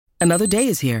Another day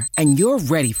is here, and you're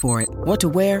ready for it. What to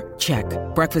wear? Check.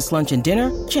 Breakfast, lunch, and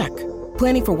dinner? Check.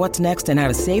 Planning for what's next and how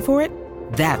to save for it?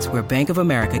 That's where Bank of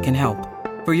America can help.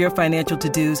 For your financial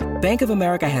to-dos, Bank of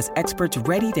America has experts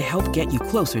ready to help get you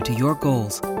closer to your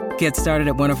goals. Get started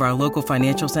at one of our local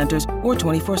financial centers or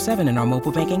 24/7 in our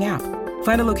mobile banking app.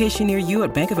 Find a location near you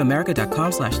at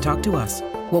bankofamerica.com/talktous.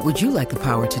 What would you like the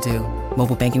power to do?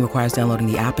 Mobile banking requires downloading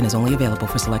the app and is only available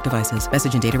for select devices.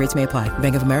 Message and data rates may apply.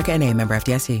 Bank of America N.A., member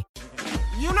FDIC.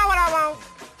 You know what I want?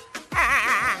 I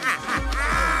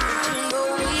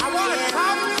want to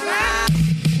talk to that.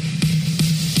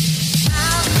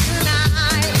 Out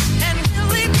tonight, and we'll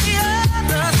leave the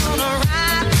others on a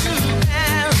ride to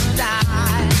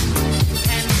paradise.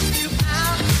 And you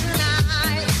out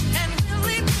tonight, and we'll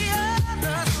leave the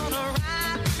others on a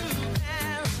ride to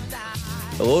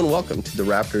paradise. Hello and welcome to the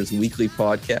Raptors Weekly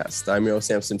Podcast. I'm your host,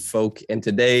 Samson Folk, and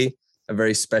today a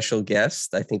very special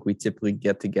guest. I think we typically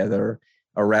get together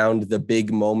around the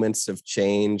big moments of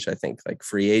change. I think like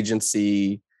free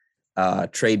agency,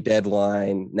 trade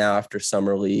deadline, now after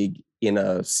summer league, in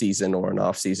a season or an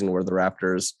off season where the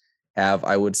Raptors have,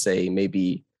 I would say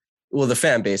maybe, well, the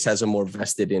fan base has a more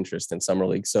vested interest in summer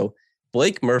league. So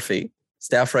Blake Murphy,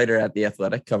 staff writer at The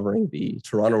Athletic covering the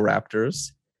Toronto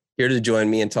Raptors, here to join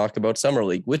me and talk about summer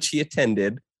league, which he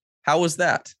attended. How was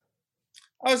that?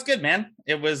 Oh, it was good, man.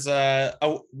 It was a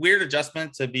weird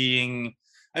adjustment to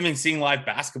seeing live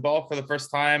basketball for the first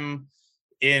time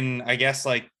in, I guess,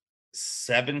 like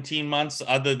 17 months,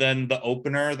 other than the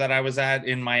opener that I was at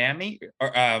in Miami,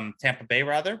 or Tampa Bay,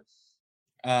 rather.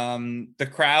 The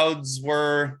crowds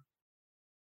were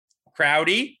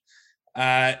crowdy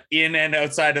in and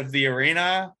outside of the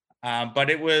arena, but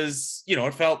it was,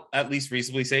 it felt at least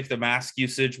reasonably safe. The mask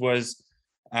usage was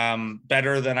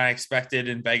better than I expected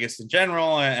in Vegas in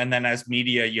general. And then as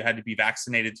media, you had to be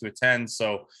vaccinated to attend.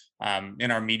 So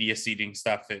in our media seating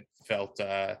stuff, it felt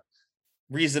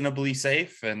reasonably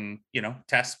safe. And,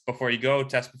 test before you go,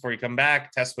 test before you come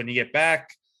back, test when you get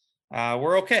back.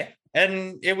 We're okay.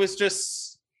 And it was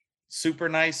just super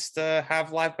nice to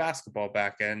have live basketball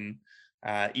back. And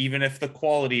even if the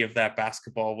quality of that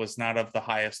basketball was not of the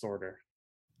highest order.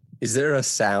 Is there a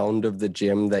sound of the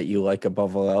gym that you like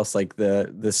above all else, like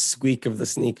the squeak of the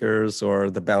sneakers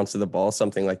or the bounce of the ball,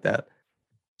 something like that?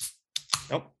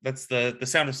 Nope, that's the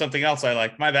sound of something else I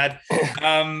like. My bad.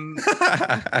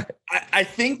 I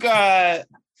think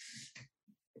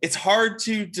it's hard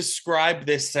to describe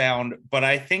this sound, but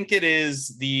I think it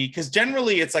is because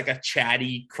generally it's like a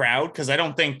chatty crowd, because I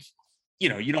don't think,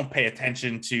 you don't pay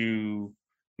attention to,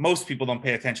 most people don't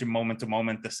pay attention moment to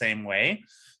moment the same way.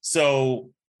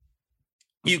 So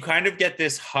you kind of get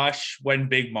this hush when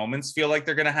big moments feel like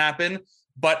they're going to happen,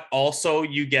 but also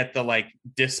you get the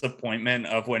disappointment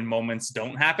of when moments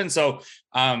don't happen. So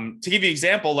to give you an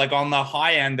example, like on the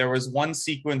high end, there was one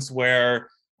sequence where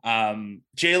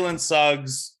Jalen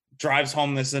Suggs drives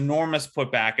home this enormous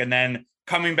putback, and then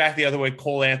coming back the other way,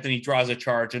 Cole Anthony draws a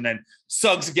charge, and then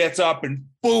Suggs gets up and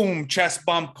boom, chest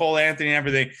bump Cole Anthony and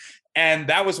everything. And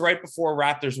that was right before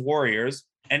Raptors Warriors.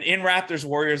 And in Raptors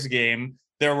Warriors game,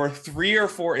 there were 3 or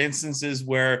 4 instances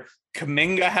where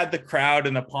Kuminga had the crowd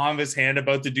in the palm of his hand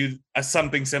about to do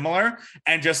something similar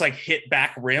and just hit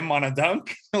back rim on a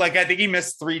dunk. I think he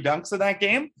missed 3 dunks in that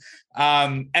game.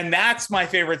 And that's my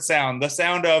favorite sound. The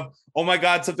sound of, oh my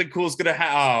God, something cool is going to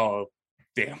happen. Oh,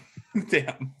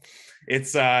 damn.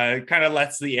 It's kind of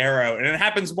lets the air out. And it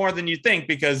happens more than you think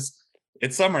because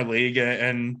it's summer league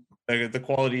and the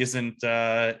quality isn't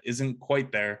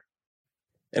quite there.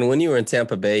 And when you were in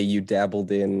Tampa Bay, you dabbled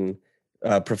in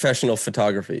professional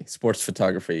photography, sports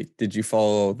photography. Did you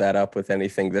follow that up with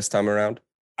anything this time around?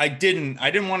 I didn't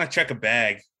want to check a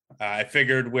bag. I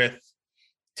figured with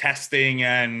testing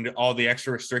and all the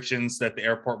extra restrictions that the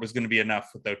airport was going to be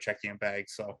enough without checking a bag.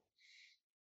 So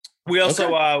we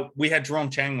also, we had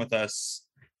Jerome Chang with us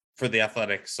for The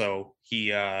Athletic. So he,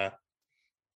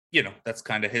 that's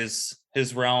kind of his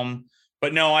realm.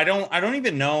 But no, I don't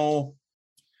even know.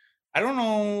 I don't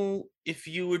know if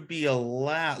you would be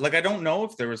allowed. I don't know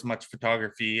if there was much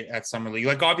photography at Summer League.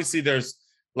 Obviously there's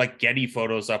Getty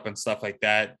photos up and stuff like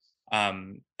that.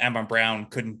 Emma Brown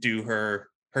couldn't do her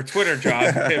Twitter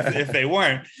job if they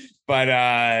weren't.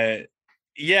 But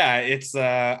it's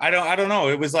I don't know.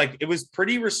 It was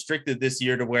pretty restricted this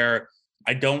year to where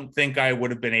I don't think I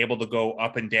would have been able to go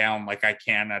up and down like I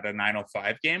can at a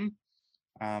 905 game.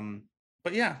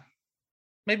 But yeah,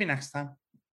 maybe next time.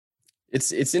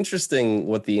 It's interesting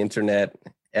what the internet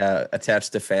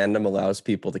attached to fandom allows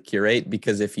people to curate,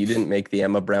 because if you didn't make the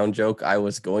Emma Brown joke, I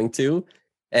was going to.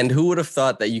 And who would have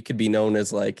thought that you could be known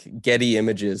as like Getty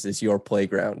Images is your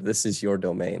playground? This is your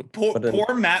domain.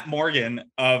 Poor Matt Morgan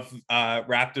of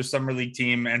Raptors Summer League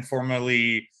team and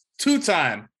formerly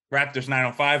two-time Raptors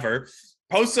 905er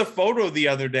posts a photo the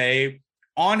other day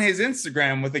on his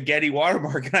Instagram with a Getty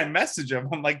watermark. And I message him.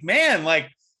 I'm like, man,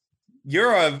 like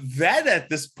you're a vet at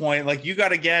this point. Like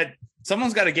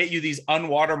someone's got to get you these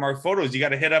unwatermarked photos. You got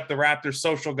to hit up the Raptors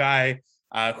social guy,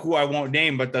 who I won't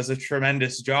name, but does a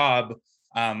tremendous job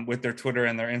with their Twitter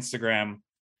and their Instagram.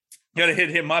 You got to hit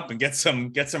him up and get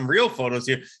some real photos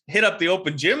here. Hit up the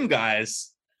open gym guys.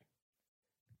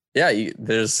 Yeah,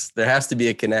 there has to be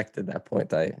a connect at that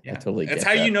point. I totally get That's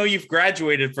how that. you know you've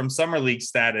graduated from summer league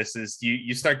status is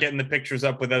you start getting the pictures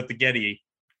up without the Getty.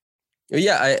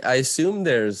 Yeah, I assume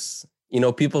there's,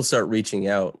 people start reaching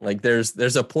out. Like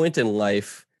there's a point in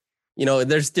life,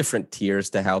 there's different tiers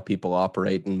to how people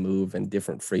operate and move and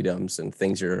different freedoms and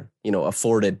things you're,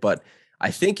 afforded. But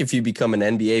I think if you become an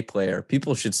NBA player,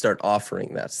 people should start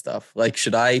offering that stuff. Like,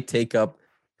 should I take up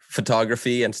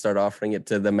photography and start offering it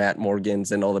to the Matt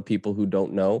Morgans and all the people who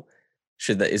don't know?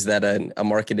 Is that a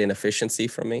market inefficiency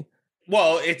from me?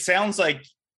 Well, it sounds like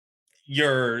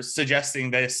you're suggesting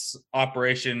this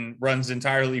operation runs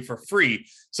entirely for free.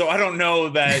 So I don't know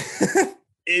that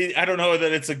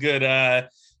it's a good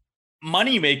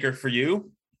money maker for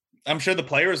you. I'm sure the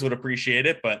players would appreciate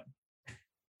it, but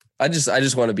I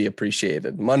just want to be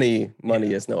appreciated. Money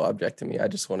is no object to me. I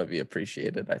just want to be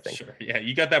appreciated, I think. sure. Yeah,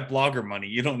 you got that blogger money.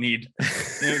 You don't need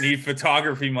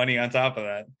photography money on top of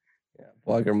that. Yeah,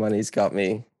 blogger money's got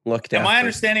me looked at. Am I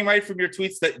understanding right from your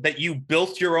tweets that you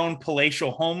built your own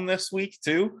palatial home this week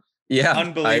too? Yeah.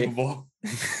 Unbelievable.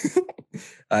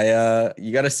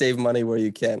 You got to save money where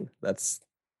you can. That's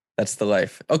the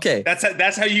life. Okay.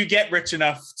 That's how you get rich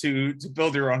enough to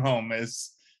build your own home,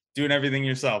 is doing everything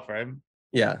yourself, right?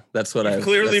 Yeah, that's what I've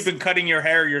clearly been cutting your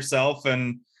hair yourself,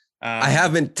 and I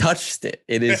haven't touched it.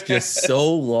 It is just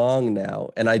so long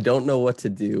now, and I don't know what to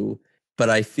do. But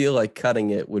I feel like cutting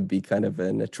it would be kind of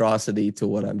an atrocity to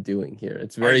what I'm doing here.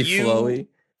 It's very flowy.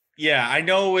 Yeah, I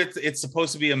know it's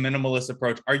supposed to be a minimalist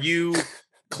approach. Are you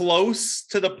close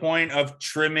to the point of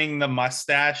trimming the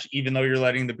mustache, even though you're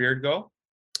letting the beard go?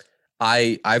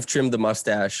 I've trimmed the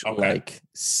mustache like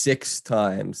 6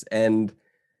 times, and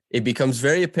it becomes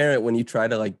very apparent when you try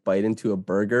to like bite into a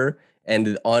burger,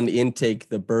 and on intake,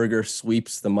 the burger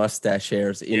sweeps the mustache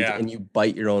hairs and you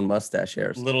bite your own mustache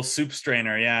hairs. Little soup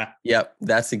strainer. Yeah. Yep.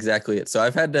 That's exactly it. So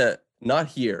I've had to, not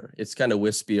here, it's kind of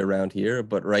wispy around here,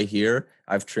 but right here,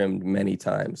 I've trimmed many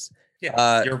times.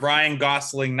 Yeah. Your Ryan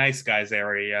Gosling nice guys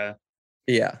area.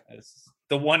 Yeah. It's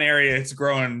the one area it's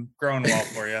growing well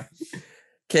for you.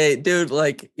 Okay, dude,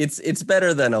 like it's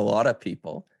better than a lot of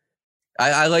people.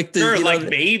 I like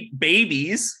to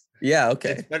babies. Yeah,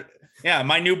 okay. Yeah,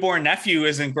 my newborn nephew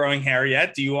isn't growing hair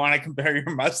yet. Do you want to compare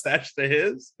your mustache to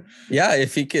his? Yeah,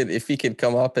 if he could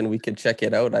come up and we could check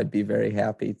it out, I'd be very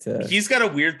happy to. He's got a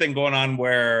weird thing going on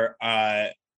where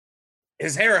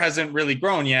his hair hasn't really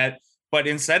grown yet, but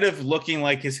instead of looking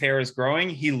like his hair is growing,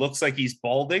 he looks like he's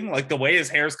balding. Like the way his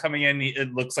hair is coming in,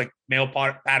 it looks like male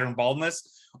pattern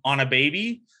baldness on a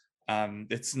baby.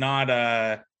 It's not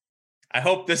I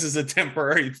hope this is a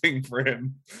temporary thing for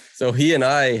him. So he and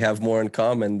I have more in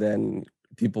common than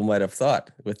people might have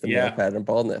thought with the male pattern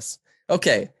baldness.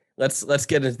 Okay, let's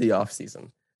get into the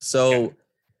offseason. So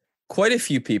quite a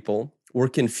few people were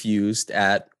confused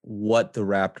at what the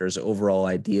Raptors' overall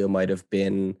idea might have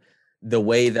been, the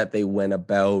way that they went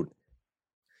about.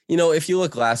 If you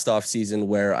look last offseason,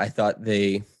 where I thought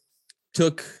they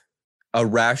took a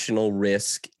rational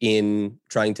risk in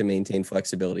trying to maintain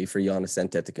flexibility for Giannis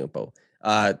Antetokounmpo.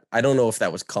 I don't know if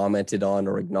that was commented on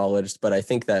or acknowledged, but I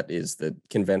think that is the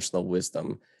conventional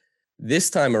wisdom. This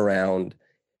time around,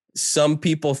 some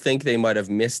people think they might have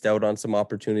missed out on some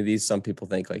opportunities. Some people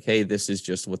think like, hey, this is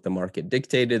just what the market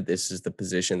dictated. This is the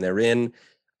position they're in.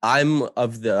 I'm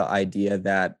of the idea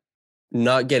that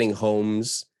not getting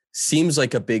Holmes seems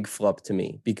like a big flop to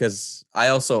me, because I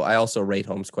also rate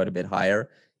Holmes quite a bit higher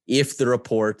if the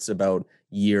reports about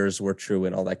years were true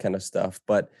and all that kind of stuff.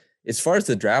 But as far as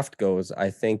the draft goes, I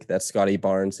think that Scotty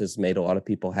Barnes has made a lot of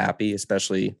people happy,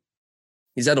 especially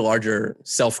he's had a larger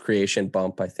self-creation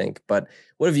bump, I think. But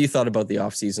what have you thought about the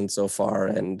offseason so far?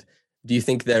 And do you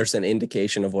think there's an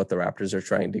indication of what the Raptors are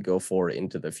trying to go for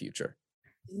into the future?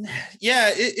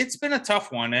 Yeah, it's been a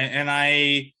tough one.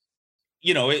 And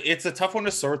it's a tough one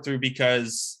to sort through,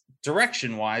 because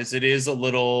direction-wise, it is a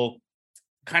little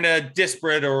kind of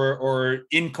disparate or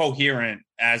incoherent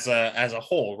as a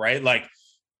whole, right? Like,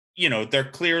 they're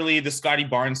clearly, the Scotty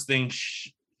Barnes thing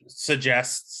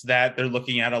suggests that they're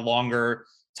looking at a longer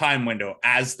time window,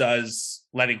 as does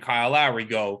letting Kyle Lowry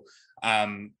go.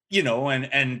 And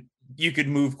you could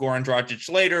move Goran Dragic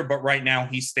later, but right now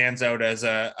he stands out as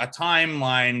a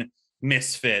timeline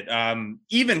misfit.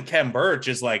 Even Kem Birch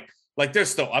is like there's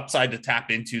still upside to tap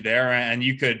into there, and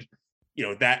you could,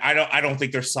 that I don't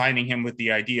think they're signing him with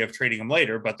the idea of trading him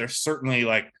later, but there's certainly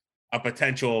like a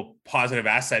potential positive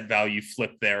asset value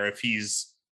flip there if he's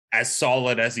as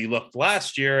solid as he looked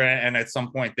last year, and at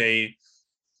some point they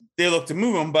look to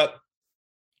move him. But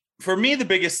for me, the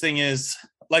biggest thing is,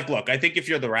 like, look, I think if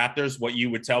you're the Raptors, what you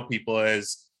would tell people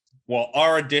is, well,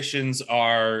 our additions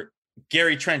are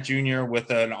Gary Trent Jr.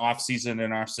 with an offseason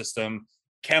in our system,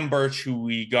 Kem Birch, who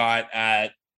we got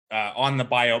at on the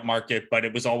buyout market, but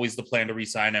it was always the plan to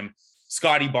re-sign him,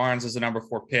 Scotty Barnes as a number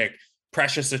 4 pick,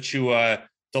 Precious Achua,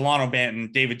 Delano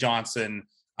Banton, David Johnson.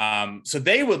 So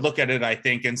they would look at it, I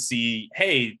think, and see,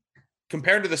 hey,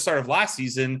 compared to the start of last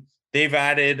season, they've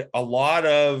added a lot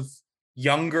of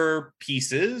younger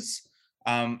pieces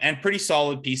and pretty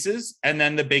solid pieces. And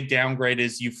then the big downgrade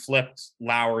is you flipped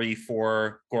Lowry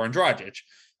for Goran Dragic.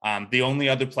 The only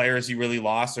other players you really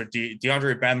lost are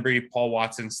DeAndre Bembry, Paul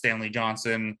Watson, Stanley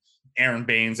Johnson, Aaron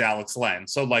Baines, Alex Len.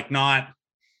 So like not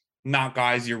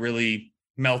guys you're really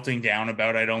melting down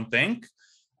about, I don't think.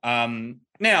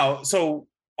 Now, so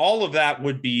all of that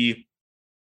would be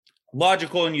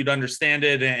logical and you'd understand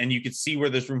it and you could see where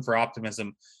there's room for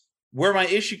optimism. Where my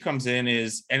issue comes in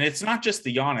is, and it's not just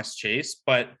the Giannis chase,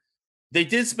 but they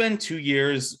did spend 2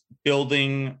 years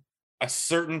building a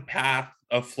certain path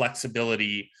of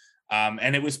flexibility.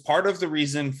 And it was part of the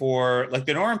reason for like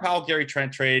the Norman Powell, Gary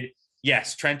Trent trade.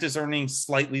 Yes, Trent is earning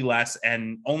slightly less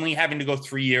and only having to go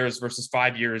 3 years versus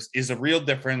 5 years is a real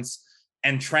difference.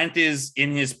 And Trent is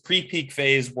in his pre-peak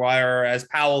phase, whereas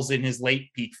Powell's in his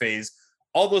late peak phase.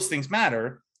 All those things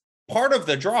matter. Part of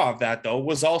the draw of that, though,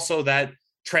 was also that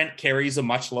Trent carries a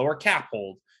much lower cap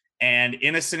hold. And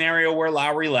in a scenario where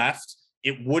Lowry left,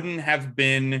 it wouldn't have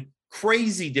been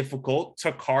crazy difficult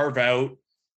to carve out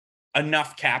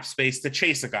enough cap space to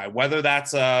chase a guy, whether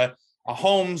that's a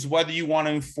Holmes, whether you want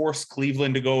to force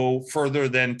Cleveland to go further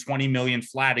than 20 million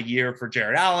flat a year for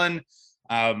Jared Allen.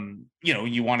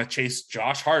 You want to chase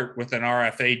Josh Hart with an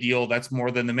RFA deal that's more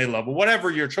than the mid-level,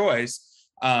 whatever your choice.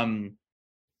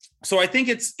 So I think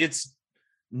it's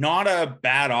not a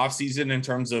bad offseason in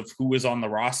terms of who is on the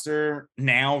roster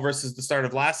now versus the start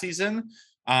of last season.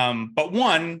 But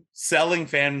one, selling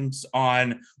fans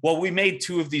on, well, we made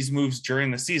 2 of these moves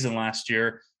during the season last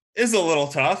year is a little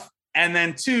tough. And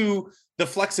then 2, the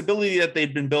flexibility that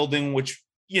they'd been building, which,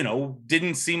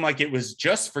 didn't seem like it was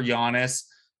just for Giannis.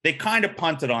 They kind of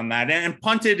punted on that, and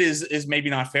punted is maybe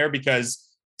not fair because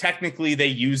technically they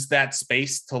used that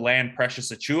space to land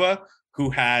Precious Achua, who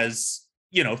has,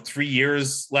 3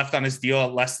 years left on his deal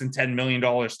at less than $10 million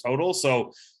total.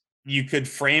 So you could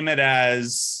frame it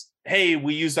as, hey,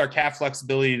 we used our cap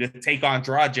flexibility to take on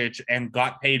Dragic and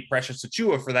got paid Precious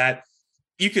Achua for that.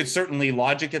 You could certainly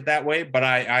logic it that way, but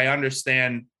I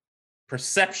understand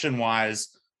perception-wise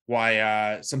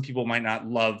why some people might not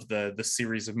love the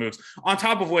series of moves. On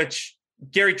top of which,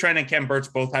 Gary Trent and Kem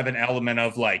Birch both have an element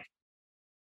of like,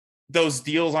 those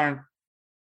deals aren't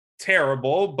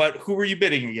terrible, but who were you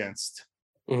bidding against?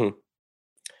 Mm-hmm.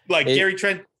 Like Gary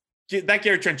Trent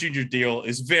Jr. deal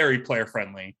is very player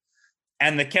friendly.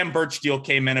 And the Kem Birch deal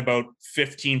came in about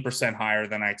 15% higher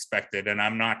than I expected. And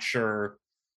I'm not sure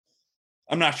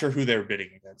who they were bidding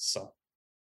against. So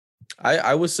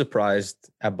I was surprised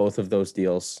at both of those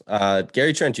deals.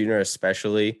 Gary Trent Jr.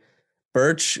 especially.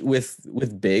 Birch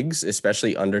with bigs,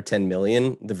 especially under 10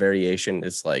 million, the variation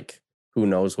is like, who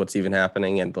knows what's even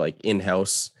happening, and like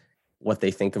in-house, what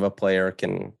they think of a player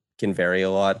can vary a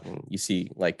lot. And you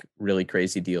see like really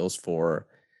crazy deals for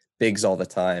bigs all the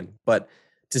time. But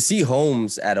to see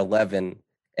Holmes at 11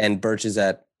 and Birch is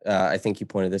at, I think you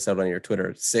pointed this out on your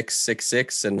Twitter,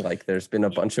 666, and like there's been a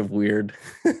bunch of weird.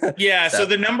 Yeah, so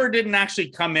the number didn't actually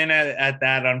come in at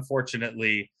that,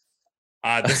 unfortunately.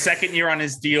 The second year on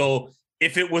his deal,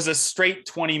 if it was a straight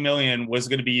 20 million, was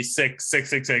going to be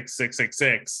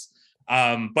 666.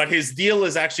 But his deal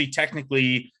is actually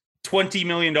technically $20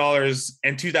 million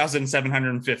and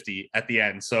 2,750 at the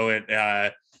end. So it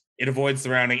avoids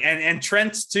the rounding. And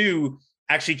Trent's too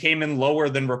actually came in lower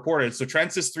than reported. So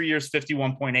Trent's is 3 years,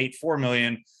 51.84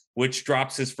 million, which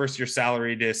drops his first year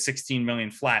salary to 16 million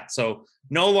flat. So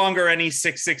no longer any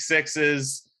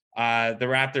 666s. The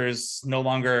Raptors no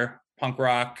longer punk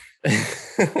rock.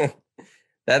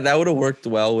 That would have worked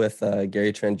well with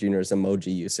Gary Trent Jr.'s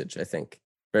emoji usage, I think.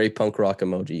 Very punk rock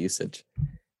emoji usage.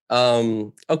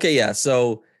 Okay, yeah.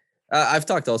 So I've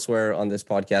talked elsewhere on this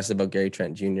podcast about Gary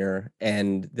Trent Jr.,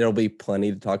 and there'll be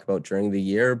plenty to talk about during the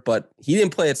year, but he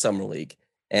didn't play at Summer League.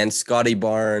 And Scotty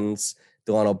Barnes,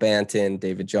 Delano Banton,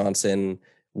 David Johnson,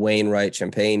 Wainwright,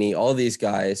 Champagne, all these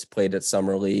guys played at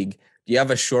Summer League. Do you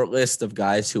have a short list of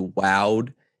guys who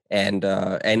wowed, and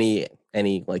any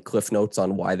like cliff notes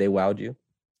on why they wowed you?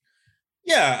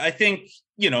 Yeah, I think,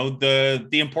 the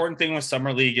important thing with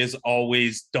Summer League is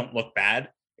always don't look bad.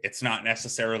 It's not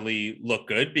necessarily look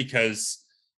good, because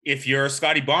if you're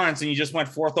Scotty Barnes and you just went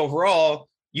 4th overall,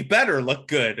 you better look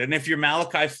good. And if you're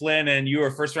Malachi Flynn and you were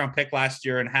a first round pick last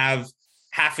year and have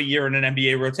half a year in an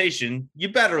NBA rotation, you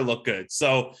better look good.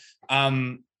 So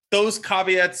those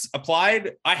caveats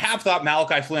applied. I have thought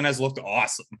Malachi Flynn has looked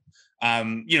awesome.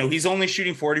 He's only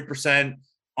shooting 40%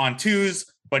 on twos,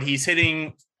 but he's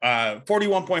hitting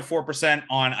 41.4%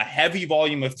 on a heavy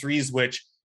volume of threes, which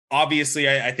obviously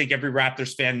I think every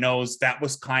Raptors fan knows that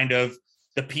was kind of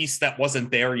the piece that wasn't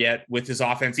there yet with his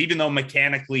offense, even though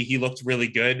mechanically he looked really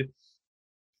good.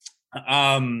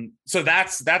 So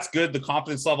that's good. The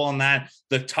confidence level on that,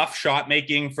 the tough shot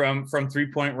making from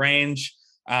 3-point range.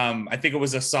 I think it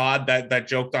was Assad that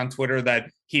joked on Twitter that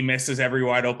he misses every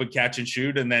wide open catch and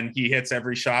shoot, and then he hits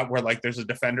every shot where like there's a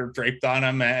defender draped on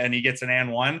him and he gets an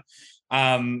and one.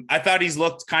 I thought he's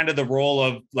looked kind of the role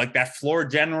of like that floor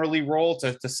generally role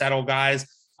to settle guys.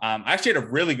 I actually had a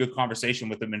really good conversation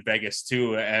with him in Vegas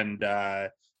too, and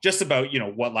just about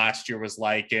what last year was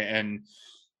like, and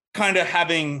kind of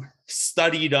having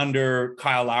studied under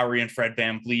Kyle Lowry and Fred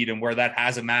VanVleet and where that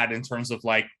has him at in terms of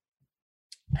like,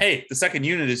 hey, the second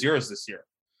unit is yours this year.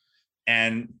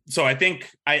 And so I think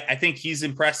he's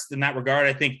impressed in that regard.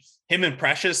 I think him and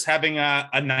Precious having a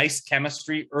nice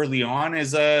chemistry early on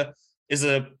is a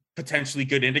potentially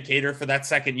good indicator for that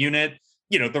second unit.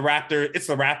 It's the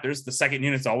Raptors. The second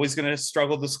unit's always going to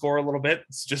struggle to score a little bit.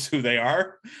 It's just who they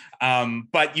are.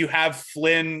 But you have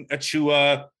Flynn,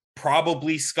 Achua,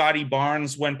 probably Scotty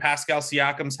Barnes when Pascal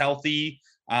Siakam's healthy.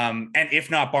 And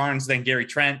if not Barnes, then Gary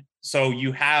Trent. So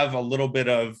you have a little bit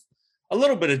of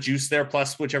juice there,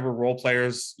 plus whichever role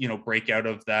players, break out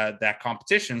of that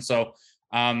competition. So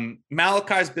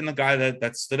Malachi's been the guy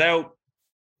that stood out.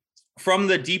 From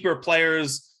the deeper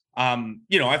players,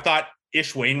 I thought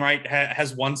Ish Wainwright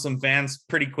has won some fans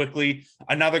pretty quickly.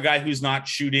 Another guy who's not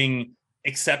shooting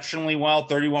exceptionally well,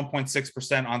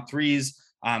 31.6% on threes.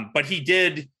 But he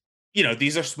did,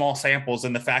 these are small samples.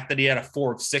 And the fact that he had a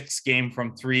 4 of 6 game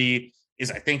from 3 is,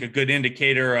 I think, a good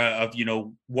indicator of,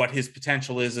 what his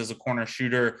potential is as a corner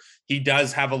shooter. He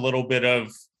does have a little bit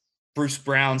of Bruce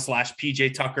Brown /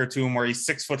 PJ Tucker to him, where he's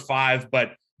 6'5",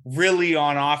 but really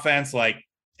on offense, like,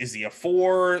 is he a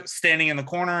 4 standing in the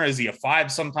corner? Is he a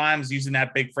 5 sometimes, using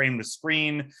that big frame to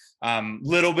screen?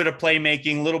 Little bit of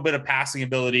playmaking, little bit of passing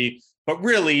ability, but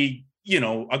really,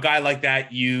 a guy like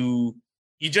that, you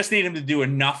just need him to do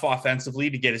enough offensively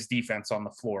to get his defense on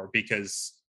the floor,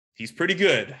 because he's pretty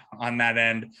good on that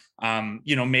end.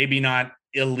 Maybe not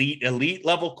elite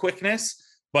level quickness,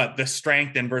 but the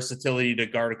strength and versatility to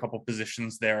guard a couple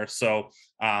positions there. So,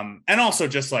 and also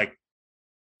just like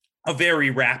a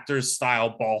very Raptors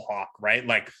style ball hawk, right?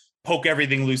 Like poke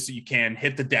everything loose that you can,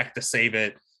 hit the deck to save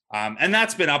it. And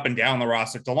that's been up and down the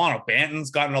roster. Delano Banton's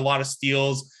gotten a lot of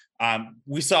steals.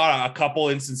 We saw a couple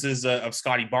instances of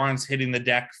Scotty Barnes hitting the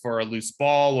deck for a loose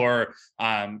ball, or,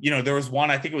 there was one,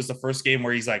 I think it was the first game,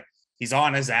 where he's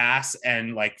on his ass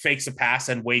and like fakes a pass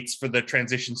and waits for the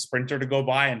transition sprinter to go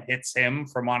by and hits him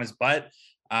from on his butt.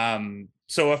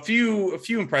 So a few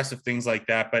impressive things like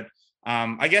that. But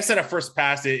I guess at a first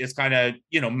pass, it's kind of,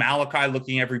 Malachi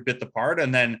looking every bit the part.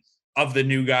 And then of the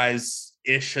new guys,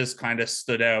 Ish has kind of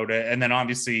stood out. And then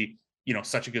obviously,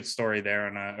 such a good story there,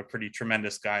 and a pretty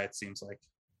tremendous guy, it seems like.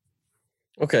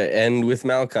 Okay. And with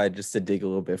Malachi, just to dig a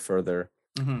little bit further,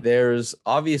 there's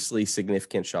obviously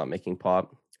significant shot making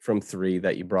pop from 3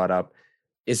 that you brought up.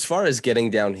 As far as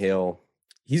getting downhill,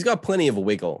 he's got plenty of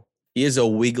wiggle. He is a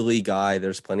wiggly guy.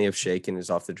 There's plenty of shake in his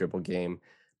off the dribble game.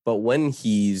 But when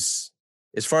as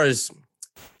far as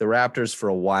the Raptors for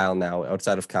a while now,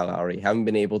 outside of Kyle Lowry, haven't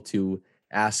been able to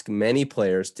ask many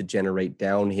players to generate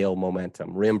downhill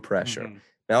momentum, rim pressure.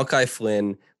 Malachi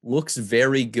Flynn looks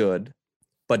very good,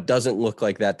 but doesn't look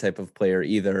like that type of player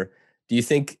either. Do you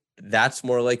think that's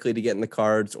more likely to get in the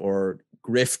cards, or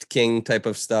Grift King type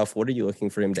of stuff? What are you looking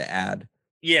for him to add?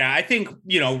 Yeah, I think,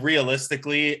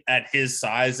 realistically, at his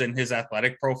size and his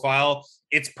athletic profile,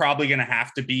 it's probably going to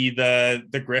have to be the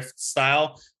Grift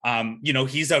style.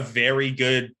 He's a very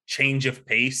good change of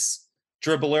pace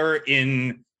dribbler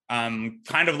in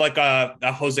kind of like a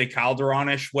Jose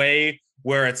Calderon-ish way,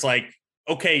 where it's like,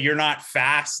 okay, you're not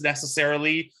fast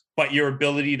necessarily, but your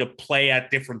ability to play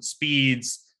at different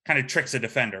speeds kind of tricks a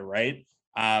defender, right?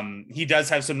 He does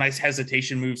have some nice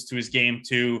hesitation moves to his game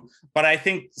too, but I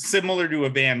think similar to a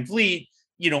Van Vliet,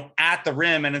 at the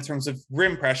rim and in terms of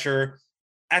rim pressure,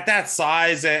 at that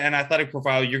size and athletic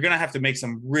profile, you're going to have to make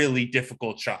some really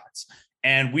difficult shots.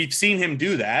 And we've seen him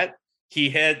do that. He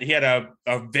had a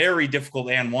very difficult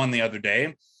and one the other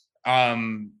day.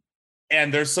 And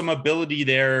there's some ability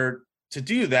there to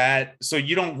do that. So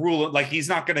you don't rule it, like he's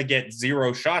not going to get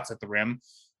 0 shots at the rim.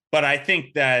 But I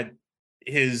think that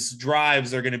his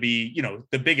drives are going to be,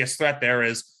 the biggest threat there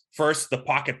is first the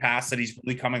pocket pass that he's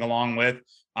really coming along with.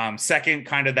 Second,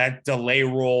 kind of that delay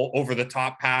roll over the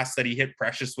top pass that he hit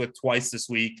Precious with twice this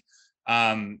week.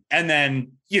 And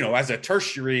then, as a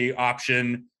tertiary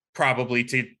option, probably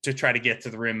to try to get to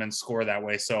the rim and score that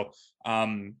way. So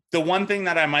the one thing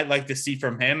that I might like to see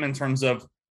from him in terms of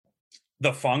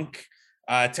the funk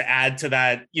to add to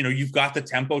that, you've got the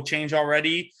tempo change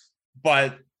already,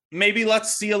 but maybe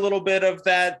let's see a little bit of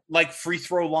that, like free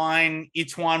throw line,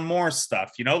 Etuan Moore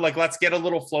stuff, like let's get a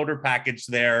little floater package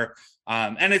there.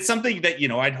 And it's something that,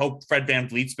 I'd hope Fred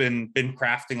VanVleet's been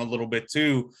crafting a little bit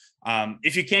too.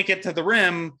 If you can't get to the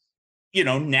rim,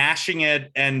 gnashing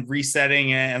it and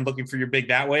resetting it and looking for your big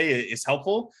that way is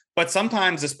helpful. But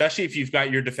sometimes, especially if you've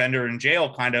got your defender in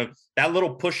jail, kind of that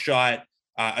little push shot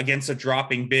against a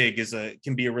dropping big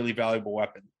can be a really valuable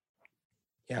weapon.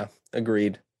 Yeah,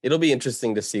 agreed. It'll be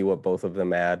interesting to see what both of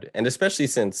them add. And especially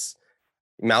since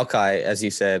Malkai, as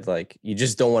you said, like you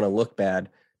just don't want to look bad.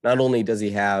 Not only does he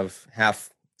have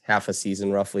half a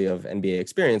season roughly of NBA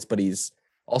experience, but he's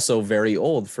also very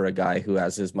old for a guy who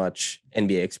has as much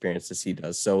NBA experience as he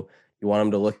does. So you want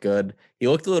him to look good. He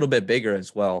looked a little bit bigger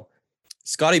as well.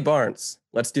 Scotty Barnes.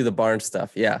 Let's do the Barnes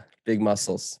stuff. Yeah. Big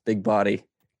muscles, big body,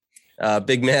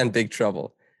 big man, big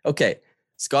trouble. Okay.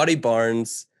 Scotty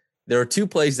Barnes. There are 2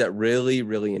 plays that really,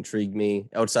 really intrigued me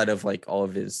outside of like all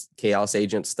of his chaos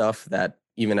agent stuff that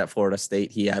even at Florida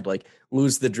State, he had like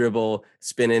lose the dribble,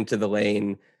 spin into the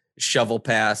lane, shovel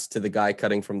pass to the guy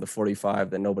cutting from the 45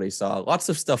 that nobody saw. Lots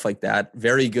of stuff like that.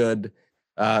 Very good.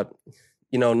 Not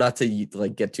to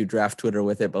like get to draft Twitter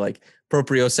with it, but like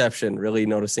proprioception, really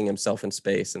noticing himself in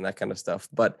space and that kind of stuff.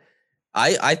 But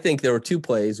I think there were 2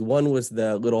 plays. One was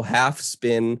the little half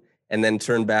spin and then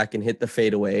turn back and hit the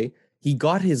fadeaway. He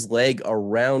got his leg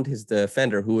around his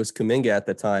defender, who was Kuminga at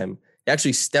the time. He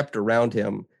actually stepped around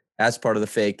him as part of the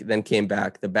fake, then came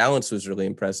back. The balance was really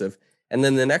impressive. And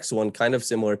then the next one, kind of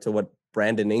similar to what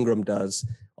Brandon Ingram does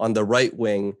on the right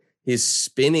wing, his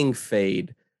spinning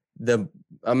fade, the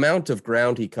amount of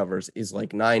ground he covers is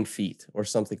like 9 feet or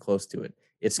something close to it.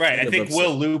 It's right. I think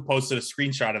Will Liu posted a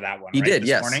screenshot of that one. He did, this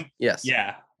yes. morning. Yes.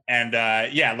 Yeah. And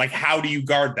like how do you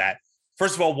guard that?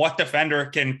 First of all, what defender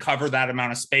can cover that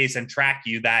amount of space and track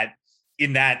you that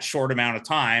in that short amount of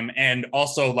time? And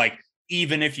also, like,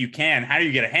 even if you can, how do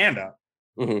you get a hand up?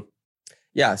 Mm-hmm.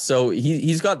 Yeah, so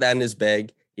he's got that in his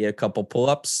bag. He had a couple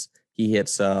pull-ups. He hit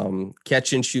some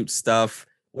catch and shoot stuff.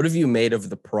 What have you made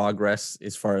of the progress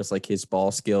as far as like his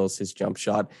ball skills, his jump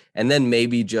shot, and then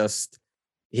maybe just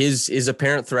his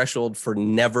apparent threshold for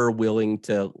never willing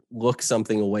to look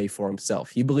something away for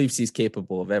himself? He believes he's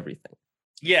capable of everything.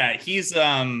 Yeah, he's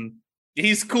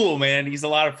cool, man. He's a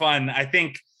lot of fun. I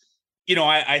think,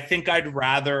 I think I'd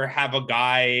rather have a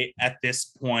guy at this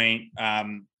point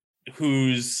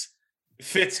who's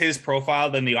fits his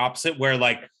profile than the opposite, where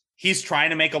like he's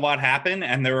trying to make a lot happen.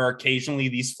 And there are occasionally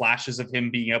these flashes of him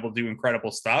being able to do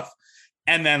incredible stuff.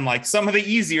 And then like some of the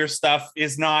easier stuff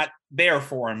is not there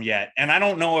for him yet. And I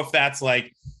don't know if that's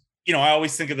like, I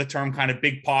always think of the term kind of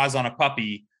big paws on a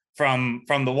puppy from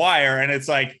The Wire. And it's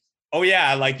like, oh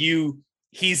yeah, like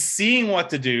he's seeing what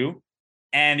to do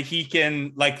and he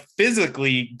can like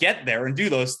physically get there and do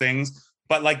those things.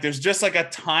 But like, there's just like a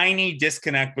tiny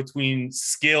disconnect between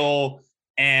skill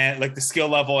and like the skill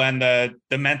level and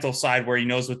the mental side where he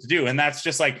knows what to do. And that's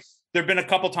just like, there've been a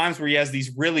couple times where he has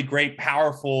these really great,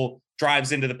 powerful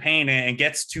drives into the paint and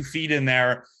gets 2 feet in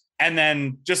there and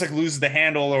then just like loses the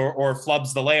handle or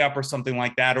flubs the layup or something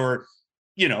like that. Or,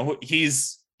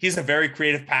 he's a very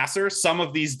creative passer. Some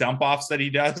of these dump offs that he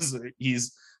does,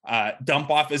 dump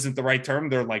off isn't the right term.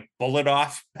 They're like bullet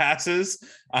off passes.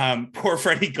 Poor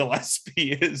Freddie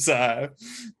Gillespie is,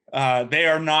 they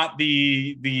are not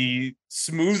the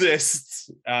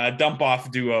smoothest dump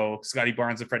off duo, Scotty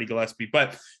Barnes and Freddie Gillespie.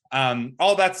 But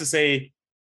all that's to say,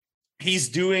 he's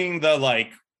doing the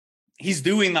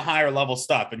higher level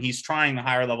stuff and he's trying the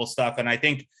higher level stuff. And I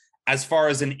think as far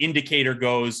as an indicator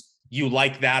goes, you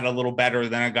like that a little better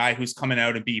than a guy who's coming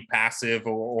out and be passive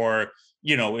or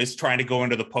is trying to go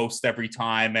into the post every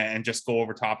time and just go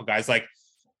over top of guys. Like,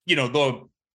 the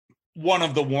one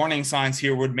of the warning signs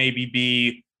here would maybe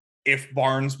be if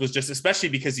Barnes was just, especially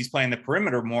because he's playing the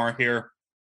perimeter more here,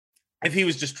 if he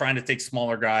was just trying to take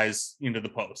smaller guys into the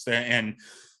post and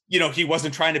he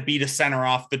wasn't trying to beat a center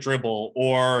off the dribble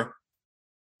or,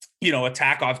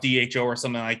 attack off DHO or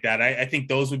something like that. I think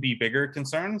those would be bigger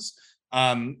concerns.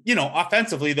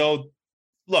 Offensively though,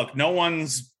 look, no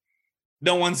one's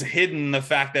hidden the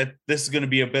fact that this is going to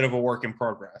be a bit of a work in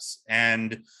progress.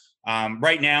 And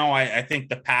right now, I think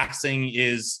the passing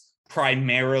is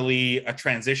primarily a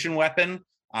transition weapon.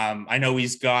 I know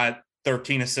he's got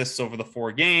 13 assists over the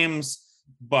 4 games,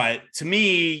 but to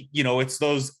me, it's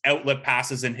those outlet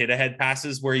passes and hit ahead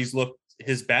passes where he's looked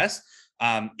his best.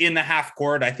 In the half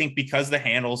court, I think because the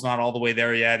handle's not all the way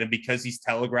there yet, and because he's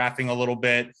telegraphing a little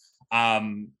bit,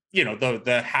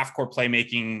 the half court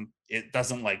playmaking, it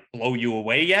doesn't like blow you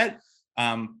away yet.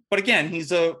 But again,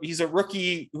 he's a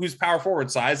rookie who's power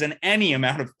forward size, and any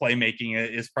amount of playmaking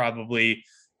is probably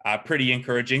pretty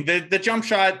encouraging. The jump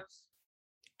shot,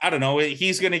 I don't know.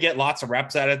 He's going to get lots of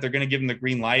reps at it. They're going to give him the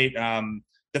green light.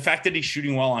 The fact that he's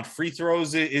shooting well on free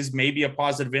throws is maybe a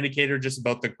positive indicator just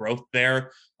about the growth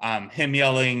there. Him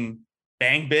yelling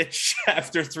 "bang bitch"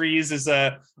 after threes is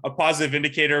a positive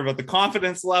indicator about the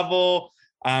confidence level.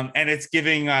 And it's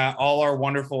giving all our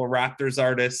wonderful Raptors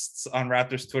artists on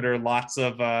Raptors Twitter lots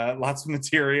of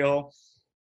material.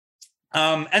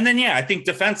 And then, I think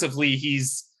defensively,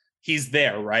 he's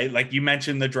there, right? Like you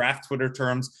mentioned the draft Twitter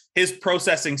terms, his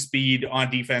processing speed on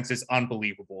defense is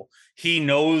unbelievable. He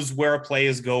knows where a play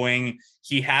is going.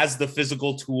 He has the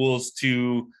physical tools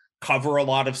to cover a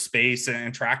lot of space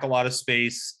and track a lot of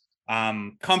space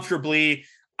comfortably.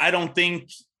 I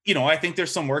think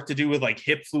there's some work to do with like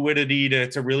hip fluidity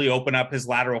to really open up his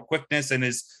lateral quickness and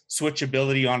his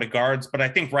switchability onto guards. But I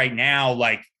think right now,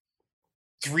 like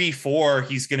 3-4,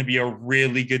 he's going to be a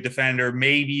really good defender,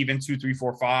 maybe even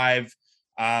 2-3-4-5.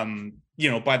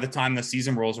 By the time the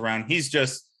season rolls around, he's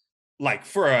just like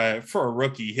for a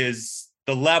rookie,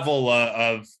 the level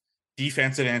of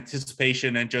defensive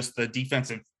anticipation and just the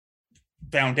defensive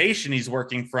foundation he's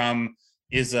working from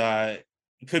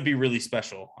could be really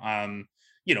special.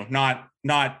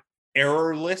 Not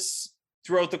errorless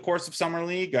throughout the course of summer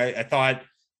league. I thought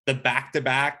the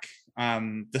back-to-back,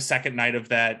 the second night of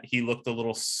that, he looked a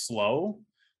little slow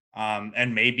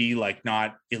and maybe like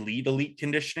not elite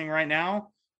conditioning right now,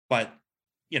 but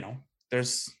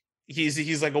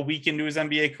he's like a week into his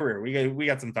NBA career. We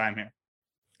got some time here.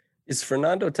 Is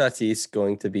Fernando Tatis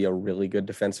going to be a really good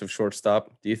defensive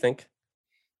shortstop, do you think?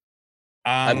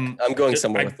 I'm going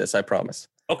somewhere with this, I promise.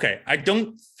 Okay, I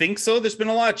don't think so. There's been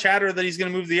a lot of chatter that he's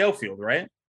going to move to the outfield, right?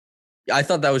 I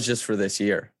thought that was just for this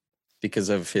year because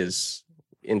of his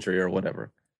injury or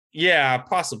whatever. Yeah,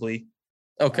 possibly.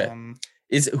 Okay.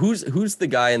 Who's the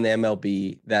guy in the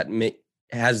MLB that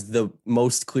has the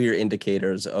most clear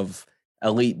indicators of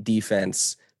elite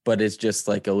defense, but is just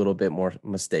like a little bit more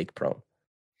mistake prone?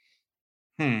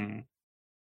 I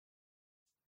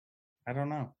don't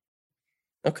know.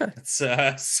 Okay.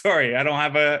 Sorry, I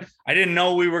didn't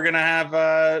know we were going to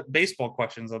have baseball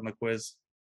questions on the quiz.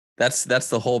 That's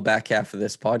the whole back half of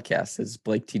this podcast is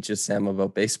Blake teaches Sam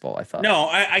about baseball, I thought. No,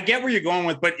 I get where you're going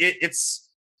with, but it's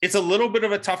a little bit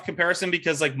of a tough comparison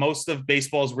because like most of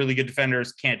baseball's really good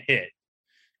defenders can't hit.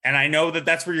 And I know that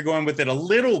that's where you're going with it a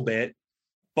little bit,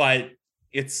 but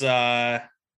it's a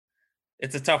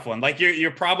tough one. Like you're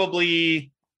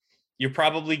probably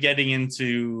getting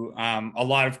into a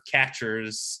lot of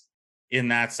catchers in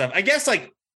that stuff. I guess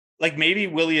like maybe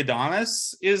Willy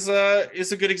Adames is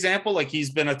a good example. Like he's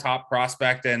been a top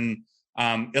prospect and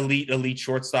elite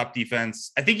shortstop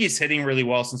defense. I think he's hitting really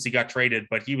well since he got traded,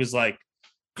 but he was like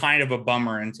kind of a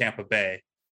bummer in Tampa Bay.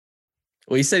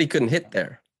 Well, he said he couldn't hit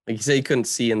there. Like he said he couldn't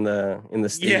see in the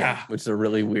stadium, which is a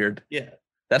really weird. Yeah.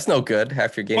 That's no good.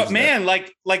 Half your games. But man,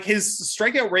 like his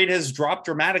strikeout rate has dropped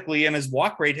dramatically and his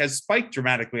walk rate has spiked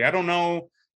dramatically. I don't know.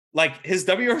 Like his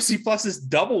WRC plus is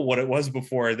double what it was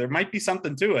before. There might be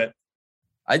something to it.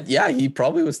 He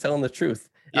probably was telling the truth.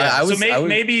 Yeah.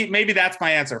 Maybe that's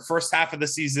my answer. First half of the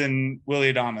season,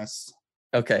 Willy Adames.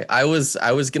 Okay. I was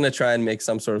going to try and make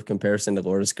some sort of comparison to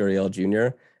Lourdes Gurriel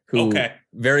Jr., who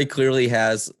very clearly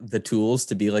has the tools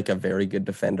to be like a very good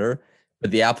defender,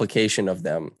 but the application of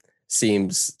them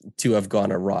seems to have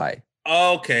gone awry.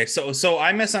 Okay. So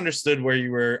I misunderstood where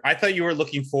you were. I thought you were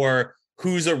looking for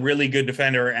who's a really good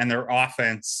defender and their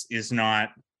offense is not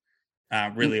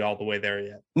really all the way there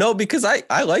yet. No, because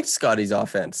I liked Scotty's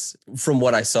offense from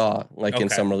what I saw, like in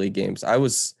summer league games.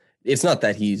 It's not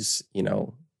that he's,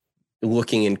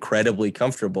 looking incredibly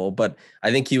comfortable, but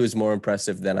I think he was more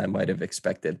impressive than I might have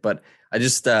expected. But I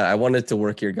just I wanted to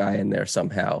work your guy in there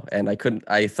somehow, and I couldn't.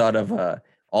 I thought of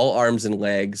all arms and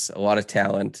legs, a lot of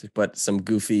talent, but some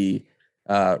goofy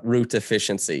route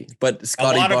efficiency. But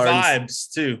Scotty a lot Barnes, of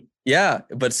vibes too. yeah,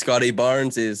 but Scotty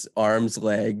Barnes is arms,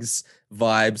 legs,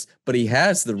 vibes, but he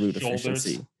has the route Shoulders.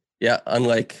 efficiency. Yeah,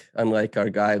 unlike our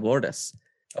guy Lourdes.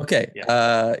 Okay.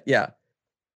 Yeah. Yeah.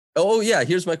 Oh, yeah.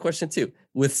 Here's my question too.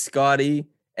 With Scotty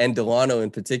and Delano in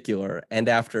particular, and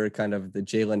after kind of the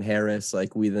Jalen Harris,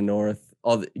 like We the North,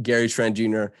 Gary Trent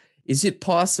Jr., is it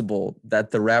possible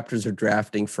that the Raptors are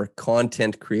drafting for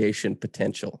content creation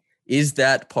potential? Is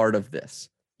that part of this?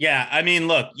 Yeah, I mean,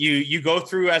 look, you go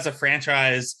through as a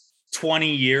franchise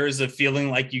 20 years of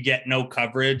feeling like you get no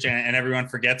coverage and everyone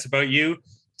forgets about you.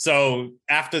 So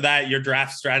after that, your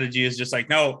draft strategy is just like,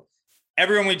 no,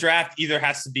 everyone we draft either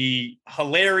has to be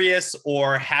hilarious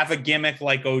or have a gimmick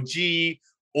like OG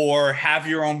or have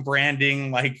your own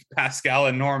branding like Pascal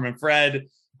and Norm and Fred.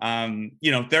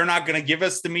 They're not going to give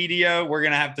us the media. We're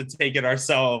going to have to take it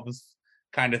ourselves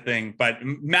kind of thing. But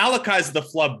Malachi's the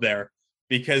flub there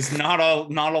because not a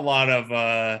lot of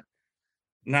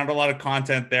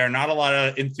content there, not a lot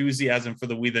of enthusiasm for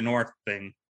the We the North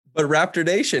thing. But Raptor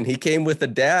Nation, he came with a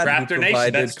dad Raptor who Nation,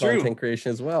 provided that's content true.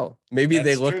 creation as well. Maybe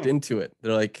they looked into it.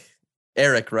 They're like,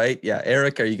 Eric, right? Yeah,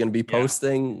 Eric, are you going to be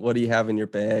posting? What do you have in your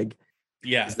bag?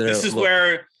 Yeah, this is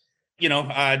where,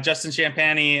 Justin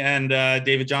Champagny and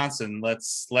David Johnson.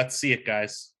 Let's see it,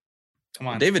 guys. Come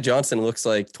on. David Johnson looks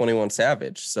like 21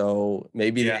 Savage, so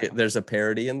maybe there's a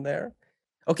parody in there.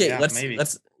 Okay,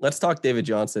 let's talk David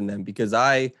Johnson then, because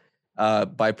I,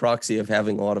 by proxy of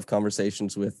having a lot of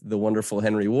conversations with the wonderful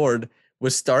Henry Ward,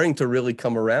 was starting to really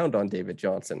come around on David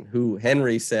Johnson, who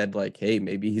Henry said like, hey,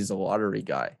 maybe he's a lottery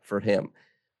guy for him.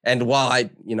 And while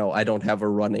I don't have a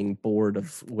running board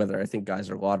of whether I think guys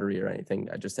are lottery or anything,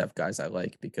 I just have guys I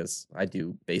like because I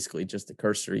do basically just a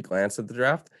cursory glance at the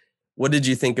draft. What did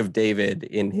you think of David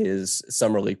in his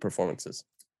summer league performances?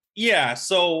 Yeah,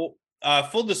 so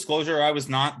full disclosure, I was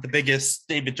not the biggest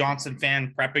David Johnson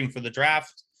fan prepping for the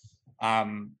draft.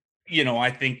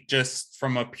 I think just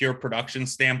from a pure production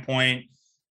standpoint,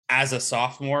 as a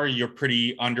sophomore, you're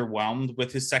pretty underwhelmed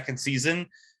with his second season.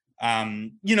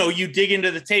 You dig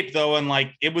into the tape though, and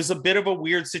like it was a bit of a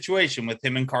weird situation with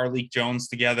him and Carlik Jones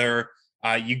together.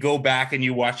 You go back and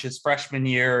you watch his freshman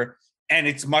year, and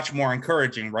it's much more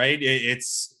encouraging, right?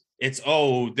 It's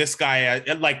this guy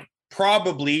like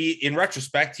probably in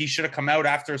retrospect he should have come out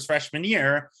after his freshman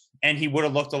year and he would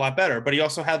have looked a lot better. But he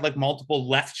also had like multiple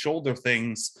left shoulder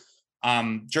things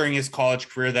during his college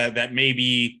career that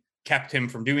maybe kept him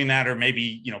from doing that, or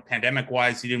maybe pandemic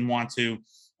wise he didn't want to.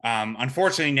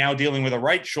 Unfortunately, now dealing with a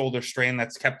right shoulder strain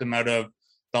that's kept him out of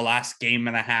the last game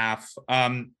and a half.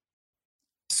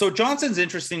 So Johnson's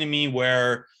interesting to me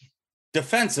where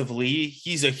defensively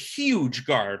he's a huge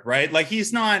guard, right? Like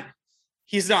he's not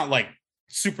like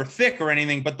super thick or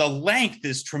anything, but the length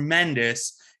is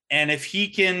tremendous. And if he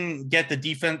can get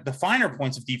the finer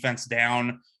points of defense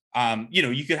down,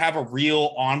 you could have a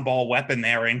real on-ball weapon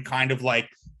there in kind of like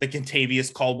the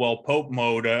Kentavious Caldwell-Pope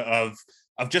mode of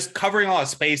just covering a lot of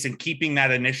space and keeping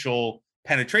that initial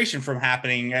penetration from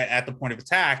happening at the point of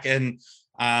attack. And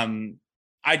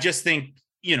I just think,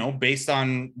 based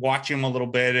on watching him a little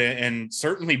bit and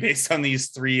certainly based on these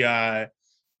three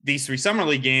summer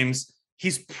league games,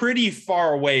 he's pretty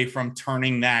far away from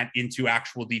turning that into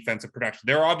actual defensive production.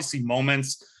 There are obviously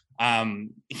moments.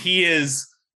 He is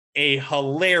a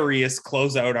hilarious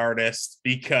closeout artist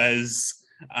because,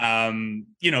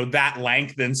 that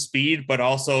length and speed, but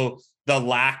also the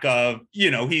lack of,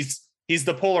 he's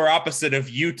the polar opposite of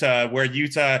Utah, where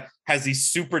Utah has these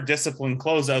super disciplined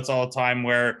closeouts all the time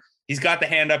where he's got the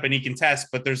hand up and he can test,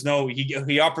 but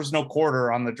he offers no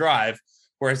quarter on the drive.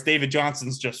 Whereas David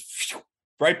Johnson's just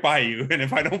right by you. And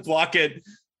if I don't block it,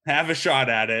 have a shot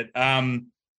at it.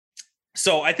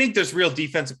 So I think there's real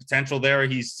defensive potential there.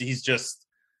 He's just,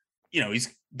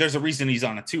 there's a reason he's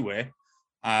on a two-way.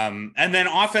 And then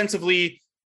offensively,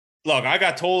 look, I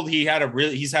got told he's had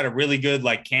a really good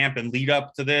like camp and lead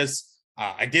up to this.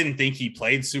 I didn't think he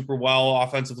played super well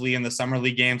offensively in the summer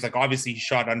league games. Like obviously he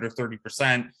shot under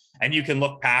 30% and you can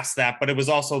look past that, but it was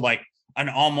also like an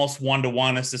almost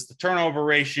 1-to-1 assist to turnover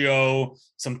ratio,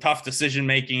 some tough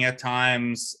decision-making at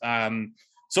times.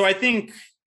 So I think,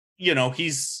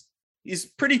 he's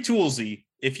pretty toolsy.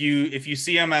 If you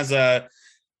see him as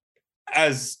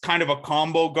kind of a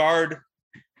combo guard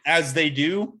as they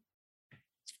do,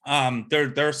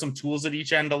 there are some tools at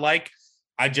each end alike.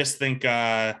 I just think,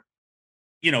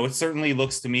 it certainly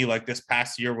looks to me like this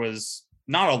past year was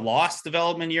not a lost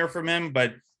development year from him,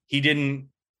 but he didn't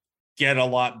get a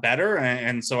lot better.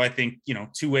 And so I think,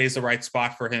 two-way is the right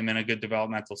spot for him in a good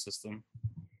developmental system.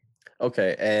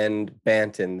 Okay, and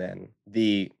Banton then,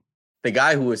 the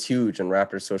guy who was huge on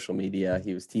Raptors social media.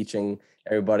 He was teaching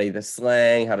everybody the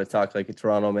slang, how to talk like a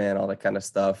Toronto man, all that kind of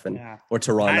stuff, or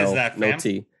Toronto, Nice that, no fam.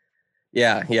 T.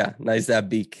 Yeah, nice that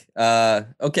beak.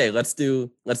 Okay, let's do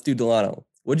Delano.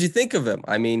 What'd you think of him?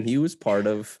 I mean, he was part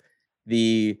of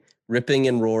the ripping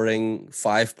and roaring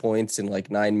 5 points in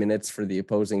like 9 minutes for the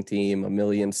opposing team, 1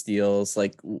 million steals.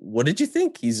 Like, what did you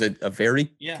think? He's a very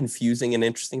confusing and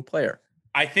interesting player.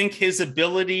 I think his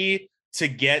ability to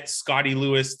get Scotty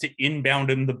Lewis to inbound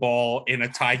him the ball in a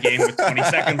tie game with 20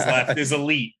 seconds left is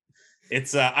elite.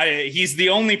 It's he's the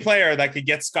only player that could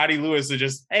get Scotty Lewis to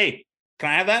just, hey, can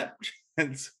I have that?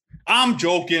 I'm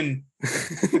joking.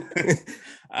 Give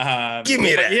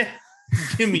me that. Yeah,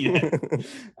 give me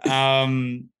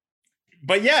that.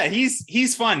 But yeah,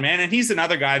 he's fun, man. And he's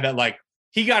another guy that, like,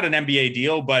 he got an NBA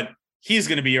deal, but he's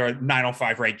going to be a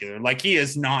 905 regular. Like, he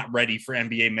is not ready for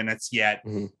NBA minutes yet.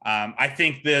 Mm-hmm. I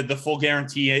think the full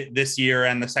guarantee this year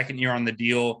and the second year on the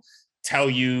deal tell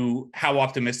you how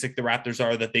optimistic the Raptors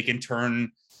are that they can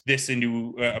turn this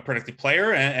into a productive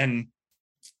player. And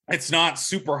it's not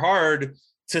super hard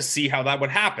to see how that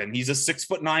would happen. He's a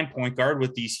 6'9" point guard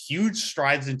with these huge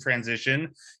strides in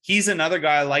transition. He's another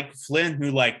guy like Flynn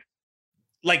who like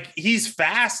he's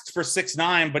fast for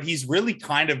 6'9", but he's really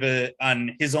kind of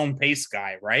on his own pace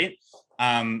guy, right?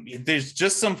 There's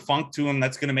just some funk to him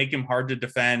that's going to make him hard to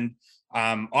defend.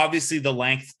 Obviously, the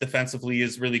length defensively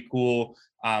is really cool.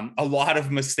 A lot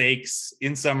of mistakes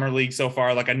in summer league so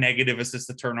far, like a negative assist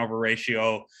to turnover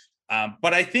ratio.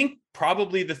 But I think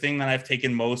probably the thing that I've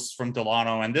taken most from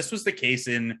Delano, and this was the case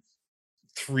in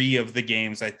 3 of the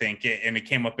games, I think, and it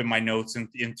came up in my notes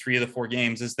in 3 of the 4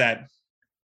 games, is that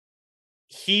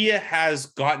he has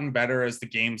gotten better as the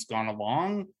game's gone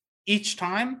along each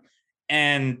time.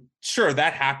 And sure,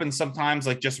 that happens sometimes,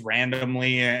 like just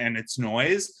randomly, and it's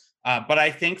noise. But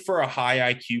I think for a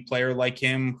high IQ player like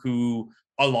him, who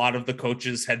a lot of the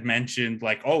coaches had mentioned,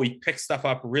 like, oh, he picks stuff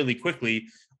up really quickly.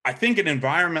 I think an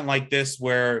environment like this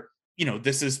where,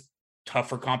 this is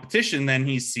tougher competition than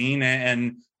he's seen,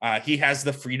 and he has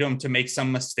the freedom to make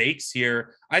some mistakes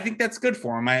here. I think that's good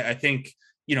for him. I think,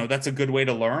 that's a good way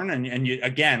to learn. And you,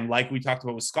 again, like we talked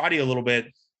about with Scotty a little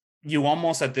bit, you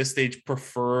almost at this stage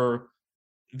prefer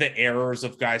the errors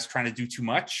of guys trying to do too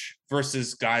much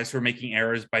versus guys who are making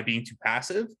errors by being too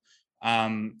passive.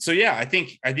 So yeah, I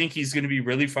think he's going to be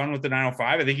really fun with the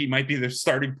 905. I think he might be their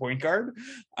starting point guard.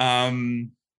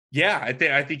 Yeah, I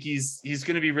think he's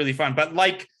going to be really fun. But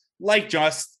like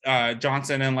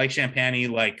Johnson and like Champagny,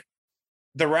 like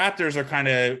the Raptors are kind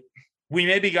of, we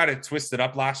maybe got it twisted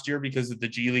up last year because of the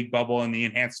G League bubble and the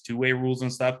enhanced two-way rules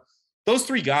and stuff. Those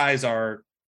 3 guys are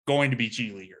going to be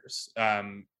G Leaguers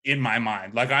in my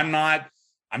mind. Like, I'm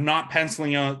not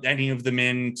penciling out any of them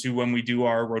into when we do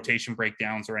our rotation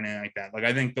breakdowns or anything like that. Like,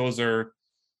 I think those are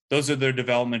their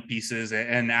development pieces.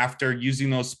 And after using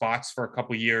those spots for a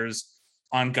couple of years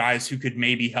on guys who could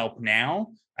maybe help now,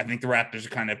 I think the Raptors are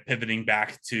kind of pivoting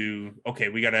back to, okay,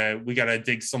 we gotta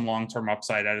dig some long-term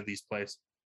upside out of these plays.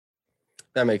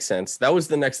 That makes sense. That was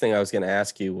the next thing I was going to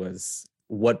ask you, was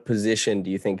what position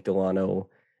do you think Delano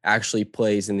actually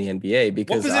plays in the NBA?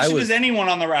 Because what position does anyone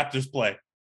on the Raptors play?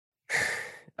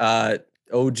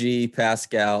 OG,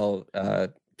 Pascal,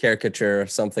 caricature,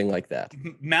 something like that.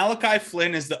 Malachi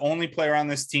Flynn is the only player on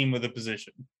this team with a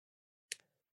position.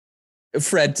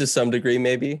 Fred to some degree,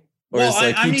 maybe. Or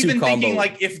well, I'm even thinking, combo?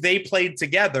 like, if they played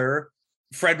together,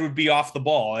 Fred would be off the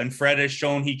ball, and Fred has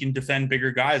shown he can defend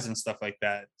bigger guys and stuff like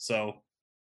that. So,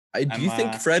 do you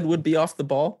think Fred would be off the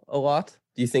ball a lot?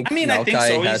 Do you think? I mean, Malachi I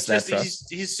think so. has that trust?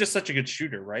 He's just such a good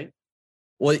shooter, right?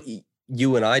 Well,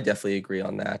 you and I definitely agree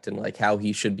on that, and like how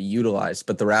he should be utilized.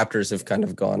 But the Raptors have kind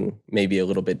of gone maybe a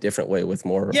little bit different way with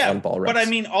more on-ball reps. But I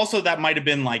mean, also that might have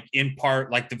been like in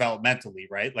part like developmentally,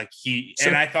 right? Like Sure.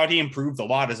 And I thought he improved a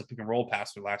lot as a pick and roll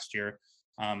passer last year.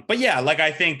 But yeah, like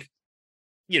I think,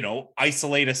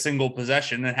 isolate a single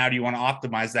possession, and how do you want to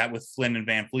optimize that with Flynn and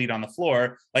Van Vliet on the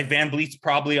floor? Like Van Vliet's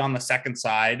probably on the second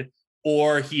side,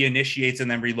 or he initiates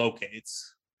and then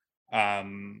relocates.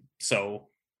 So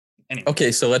anyway.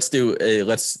 Okay, so let's do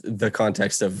the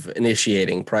context of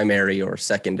initiating, primary or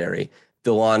secondary.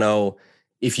 Delano,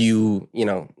 if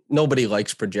nobody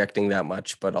likes projecting that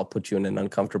much, but I'll put you in an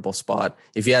uncomfortable spot.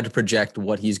 If you had to project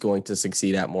what he's going to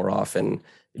succeed at more often,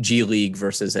 G League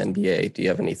versus NBA, do you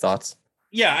have any thoughts?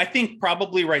 Yeah, I think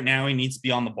probably right now he needs to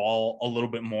be on the ball a little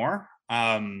bit more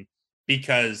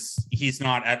because he's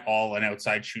not at all an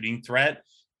outside shooting threat.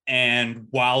 And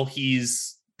while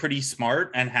he's pretty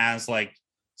smart and has like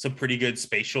some pretty good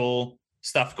spatial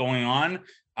stuff going on.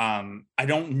 I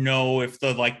don't know if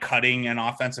the like cutting and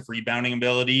offensive rebounding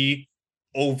ability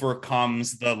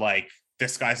overcomes the like,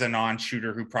 this guy's a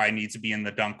non-shooter who probably needs to be in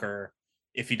the dunker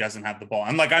if he doesn't have the ball.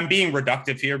 And like, I'm being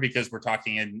reductive here because we're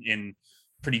talking in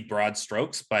pretty broad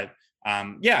strokes, but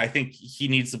yeah, I think he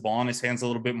needs the ball in his hands a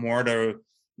little bit more to,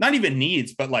 not even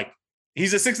needs, but like,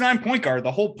 he's a 6'9" point guard.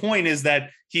 The whole point is that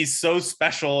he's so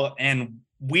special and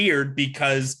weird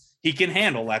because he can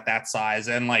handle at that size.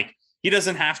 And like, he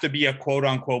doesn't have to be a quote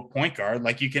unquote point guard.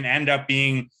 Like, you can end up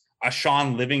being a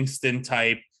Sean Livingston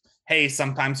type. Hey,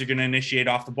 sometimes you're going to initiate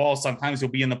off the ball. Sometimes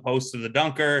you'll be in the post of the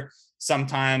dunker.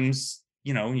 Sometimes,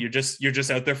 you know, you're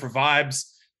just out there for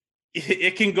vibes.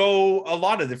 It can go a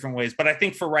lot of different ways, but I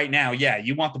think for right now, yeah,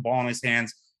 you want the ball in his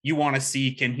hands. You want to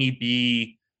see, can he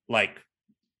be like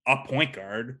a point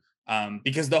guard?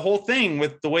 Because the whole thing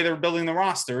with the way they're building the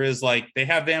roster is like, they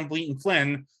have Van Vliet and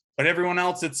Flynn, but everyone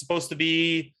else, it's supposed to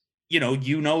be, you know,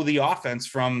 the offense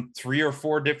from 3 or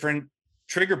 4 different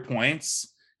trigger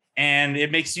points, and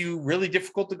it makes you really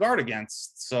difficult to guard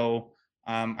against. So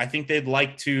I think they'd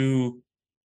like to,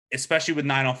 especially with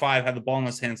 905, have the ball in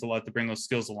his hands a lot to bring those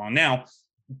skills along. Now,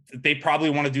 they probably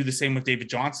want to do the same with David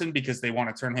Johnson because they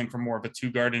want to turn him from more of a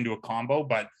 2 guard into a combo,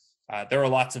 but there are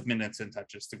lots of minutes and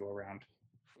touches to go around.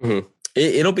 Mm-hmm.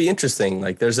 It'll be interesting.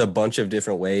 Like, there's a bunch of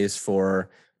different ways for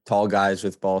tall guys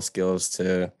with ball skills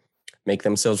to make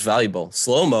themselves valuable.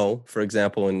 Slow-mo, for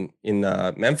example, in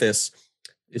Memphis,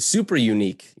 is super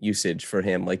unique usage for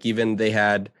him. Like, even they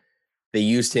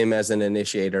used him as an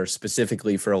initiator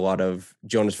specifically for a lot of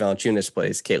Jonas Valanciunas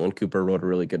plays. Caitlin Cooper wrote a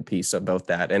really good piece about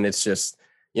that. And it's just,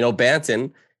 you know,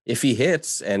 Banton, if he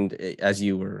hits, and as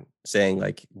you were saying,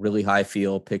 like, really high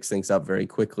feel, picks things up very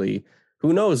quickly,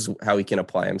 who knows how he can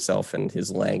apply himself and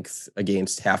his length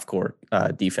against half court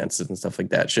defenses and stuff like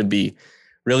that. Should be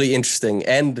really interesting.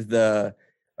 And are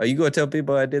you going to tell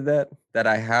people I did that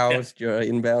I housed your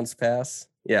inbounds pass?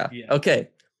 Yeah. Okay.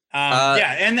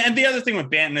 Yeah. And the other thing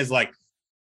with Banton is like,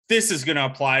 this is going to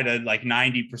apply to like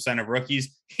 90% of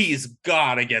rookies. He's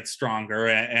got to get stronger.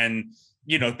 And,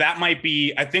 you know, that might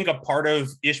be, I think, a part of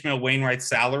Ishmael Wainwright's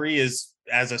salary is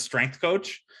as a strength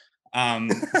coach. Yeah.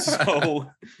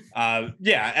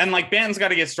 And like, Banton's got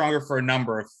to get stronger for a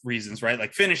number of reasons, right?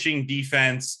 Like finishing,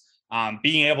 defense,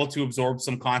 being able to absorb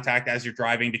some contact as you're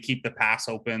driving to keep the pass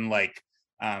open. Like,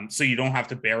 so you don't have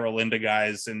to barrel into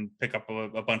guys and pick up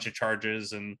a bunch of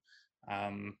charges. And,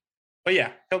 but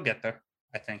yeah, he'll get there,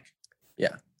 I think.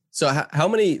 Yeah. So how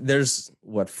many, there's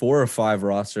 4 or 5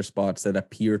 roster spots that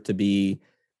appear to be,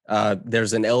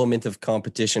 there's an element of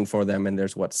competition for them. And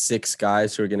there's 6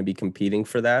 guys who are going to be competing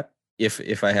for that.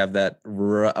 If I have that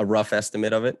a rough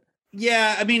estimate of it.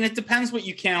 Yeah. I mean, it depends what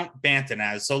you count Banton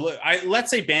as. So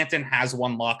let's say Banton has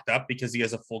one locked up because he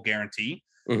has a full guarantee.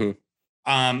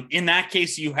 Mm-hmm. In that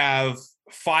case, you have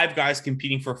 5 guys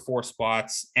competing for 4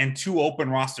 spots and 2 open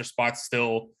roster spots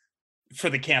still for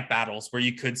the camp battles, where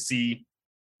you could see,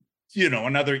 you know,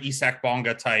 another Isak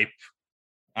Bonga type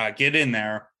get in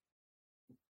there.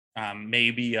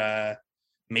 Maybe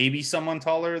someone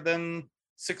taller than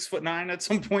 6'9" at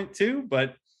some point too,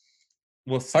 but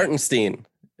we'll see. Hartenstein,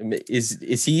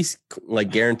 is he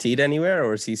like guaranteed anywhere,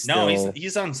 or is he still? No,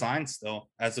 he's unsigned still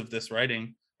as of this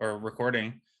writing or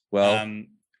recording. Well,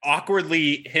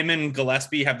 awkwardly, him and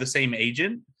Gillespie have the same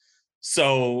agent,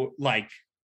 so like,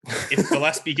 if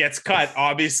Gillespie gets cut,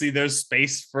 obviously there's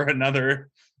space for another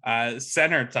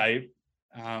center type.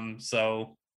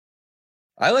 So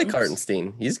I like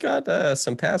Hartenstein. He's got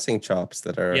some passing chops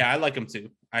that are. Yeah, I like him too.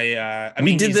 I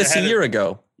mean, we did this a year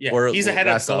ago. Yeah, or he's ahead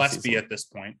of Gillespie at this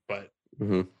point, but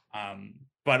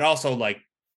but also like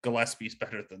Gillespie's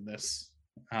better than this.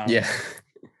 Yeah.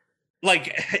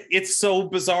 Like, it's so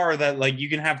bizarre that like you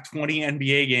can have 20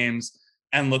 NBA games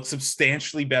and look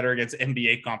substantially better against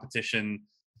NBA competition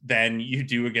than you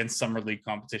do against summer league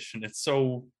competition. It's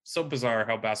so bizarre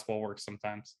how basketball works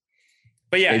sometimes.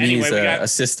 But yeah, maybe anyway, he's we got a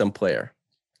system player.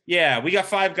 Yeah, we got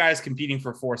 5 guys competing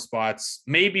for 4 spots,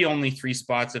 maybe only 3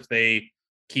 spots if they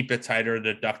keep it tighter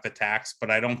to deduct the tax,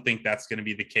 but I don't think that's going to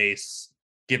be the case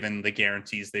given the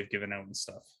guarantees they've given out and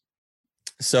stuff.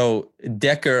 So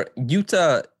Decker,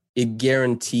 Utah, it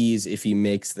guarantees if he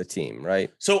makes the team, right?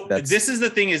 So this is the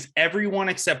thing, is everyone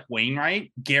except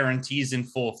Wainwright guarantees in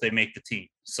full if they make the team.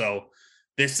 So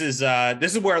this is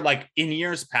where, like, in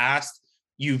years past,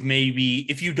 you've maybe,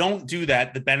 if you don't do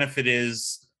that, the benefit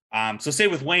is, so say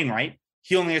with Wainwright,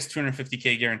 he only has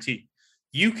 $250K guarantee.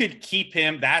 You could keep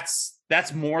him. That's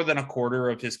more than a quarter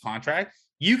of his contract.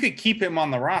 You could keep him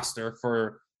on the roster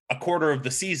for a quarter of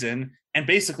the season and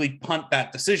basically punt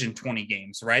that decision 20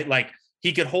 games, right? Like,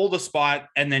 he could hold a spot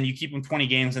and then you keep him 20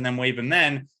 games and then waive him.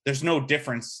 Then there's no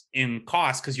difference in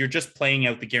cost because you're just playing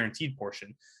out the guaranteed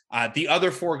portion. The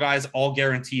other 4 guys all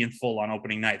guarantee in full on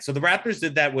opening night. So the Raptors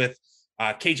did that with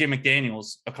KJ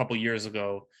McDaniels a couple years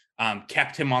ago,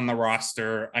 kept him on the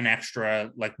roster an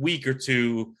extra like week or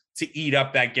two to eat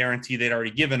up that guarantee they'd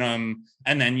already given him.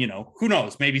 And then, who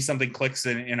knows, maybe something clicks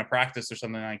in a practice or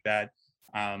something like that.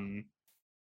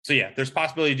 So yeah, there's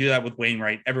possibility to do that with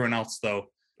Wainwright. Everyone else though,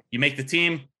 you make the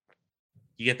team,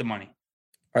 you get the money.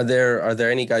 Are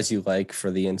there any guys you like for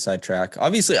the inside track?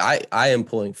 Obviously, I am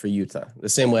pulling for Utah the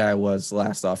same way I was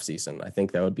last offseason. I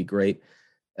think that would be great.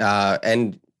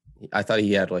 And I thought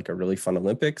he had like a really fun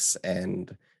Olympics,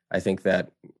 and I think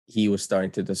that he was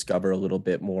starting to discover a little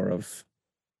bit more of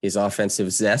his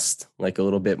offensive zest, like a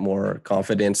little bit more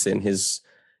confidence in his,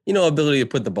 ability to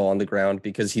put the ball on the ground,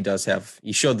 because he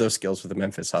showed those skills with the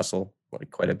Memphis Hustle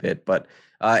like quite a bit. But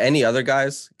any other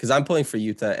guys? Because I'm pulling for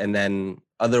Utah, and then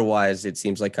otherwise it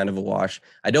seems like kind of a wash.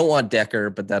 I don't want Decker,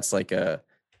 but that's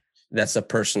a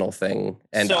personal thing,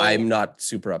 and so, I'm not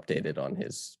super updated on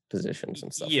his positions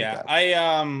and stuff. Yeah, like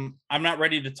that. I'm not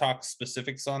ready to talk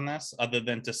specifics on this, other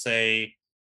than to say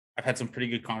I've had some pretty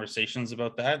good conversations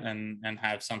about that, and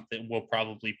have something. We'll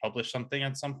probably publish something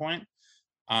at some point,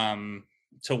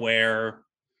 to where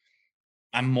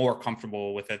I'm more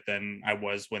comfortable with it than I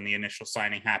was when the initial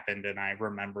signing happened, and I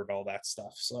remembered all that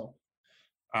stuff. So,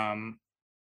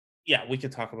 yeah, we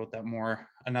could talk about that more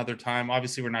another time.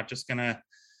 Obviously, we're not just gonna,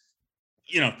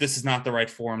 this is not the right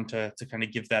forum to kind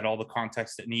of give that all the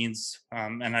context it needs.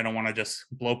 And I don't want to just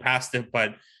blow past it,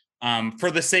 but for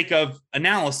the sake of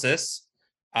analysis,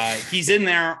 he's in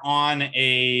there on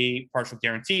a partial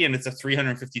guarantee, and it's a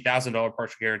 $350,000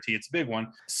 partial guarantee. It's a big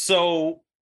one. So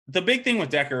the big thing with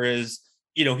Decker is,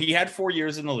 he had 4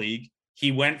 years in the league.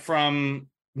 He went from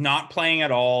not playing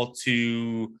at all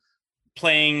to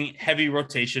playing heavy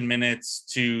rotation minutes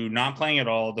to not playing at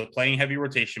all to playing heavy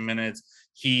rotation minutes.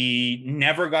 He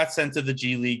never got sent to the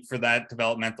G League for that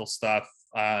developmental stuff.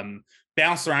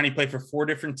 Bounced around. He played for 4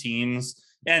 different teams.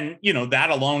 And,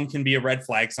 that alone can be a red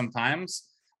flag sometimes.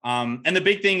 And the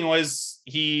big thing was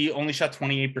he only shot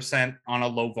 28% on a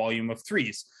low volume of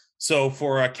threes. So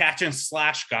for a catch and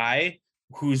slash guy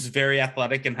who's very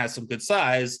athletic and has some good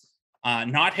size,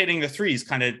 not hitting the threes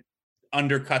kind of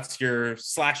undercuts your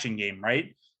slashing game,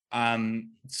 right?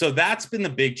 So that's been the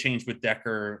big change with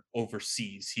Decker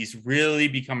overseas. He's really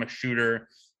become a shooter,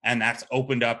 and that's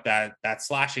opened up that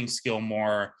slashing skill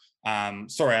more.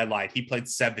 Sorry, I lied. He played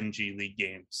 7 G League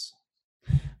games.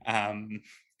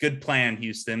 Good plan,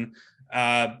 Houston.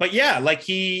 But yeah, like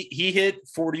he hit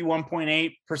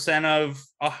 41.8% of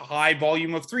a high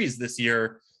volume of threes this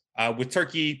year, with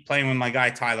Turkey, playing with my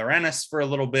guy Tyler Ennis for a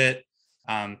little bit.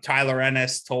 Tyler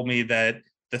Ennis told me that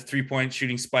the 3-point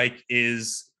shooting spike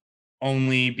is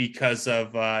only because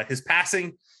of his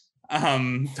passing.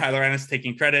 Tyler Ennis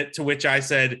taking credit, to which I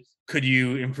said, could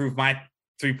you improve my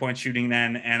 3-point shooting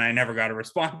then? And I never got a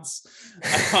response.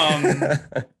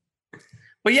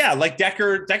 But yeah, like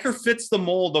Decker fits the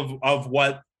mold of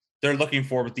what they're looking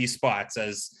for with these spots,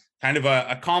 as kind of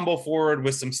a combo forward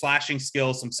with some slashing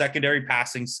skill, some secondary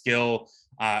passing skill,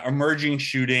 emerging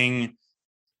shooting.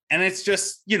 And it's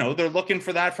just, they're looking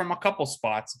for that from a couple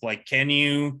spots. Like, can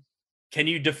you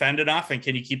defend enough, and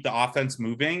can you keep the offense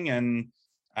moving? And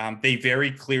they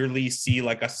very clearly see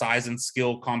like a size and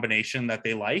skill combination that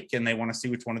they like, and they want to see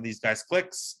which one of these guys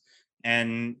clicks.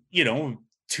 And, 2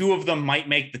 of them might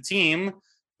make the team,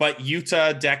 but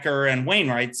Utah, Decker, and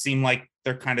Wainwright seem like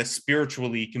they're kind of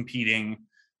spiritually competing.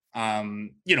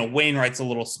 Wainwright's a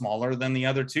little smaller than the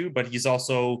other 2, but he's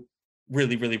also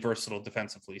really, really versatile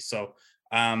defensively. So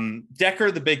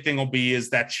Decker, the big thing will be, is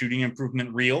that shooting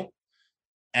improvement real?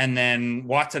 And then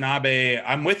Watanabe,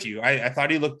 I'm with you. I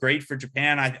thought he looked great for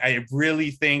Japan. I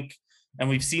really think, and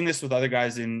we've seen this with other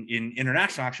guys in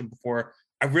international action before,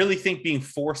 I really think being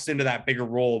forced into that bigger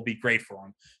role will be great for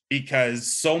him,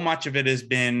 because so much of it has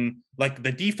been like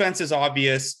the defense is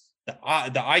obvious, the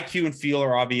IQ and feel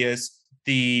are obvious.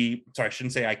 I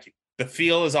shouldn't say IQ. The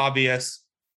feel is obvious.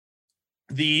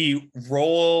 The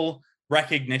role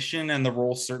recognition and the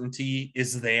role certainty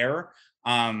is there.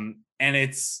 And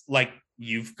it's like,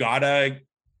 you've got to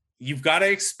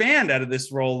expand out of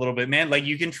this role a little bit, man. Like,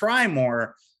 you can try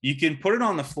more, you can put it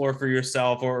on the floor for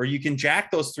yourself, or you can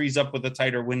jack those threes up with a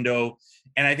tighter window.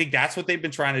 And I think that's what they've been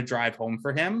trying to drive home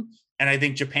for him. And I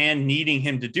think Japan needing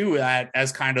him to do that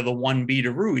as kind of the 1B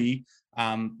to Rui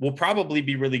will probably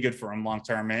be really good for him long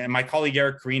term. And my colleague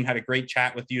Eric Green had a great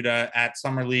chat with Yuta at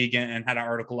Summer League and had an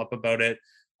article up about it.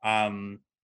 I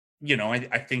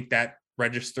think that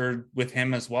registered with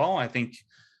him as well. I think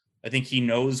I think he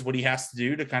knows what he has to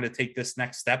do to kind of take this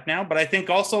next step now. But I think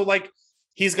also like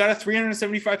he's got a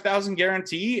 $375,000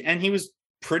 guarantee, and he was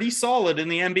pretty solid in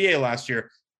the NBA last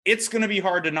year. It's going to be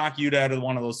hard to knock Yuta out of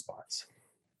one of those spots.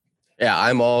 Yeah,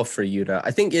 I'm all for Yuta.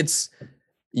 I think it's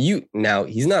you now.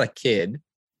 He's not a kid,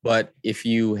 but if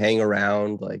you hang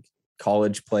around like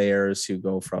college players who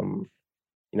go from,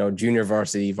 junior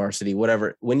varsity,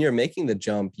 whatever, when you're making the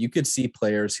jump, you could see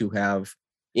players who have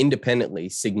independently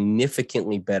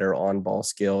significantly better on-ball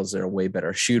skills. They're a way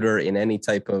better shooter in any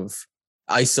type of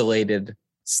isolated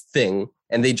thing,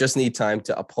 and they just need time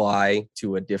to apply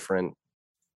to a different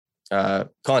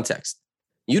context.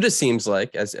 Yuta seems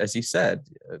like, as you said,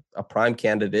 a prime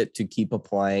candidate to keep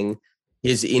applying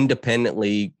his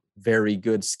independently very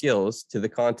good skills to the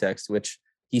context, which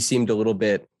he seemed a little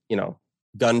bit,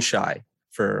 gun shy,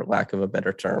 for lack of a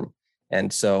better term.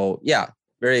 And so, yeah,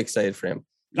 very excited for him.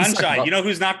 Gun shy. You know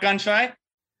who's not gun shy?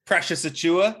 Precious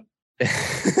Achua.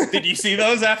 Did you see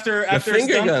those after the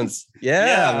finger guns?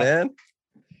 Yeah, man.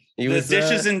 He the was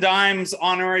dishes and dimes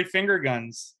honorary finger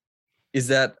guns. Is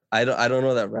that I don't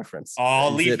know that reference.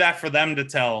 I'll leave that for them to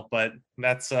tell, but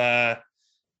that's I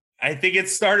think it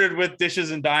started with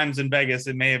dishes and dimes in Vegas.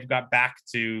 It may have got back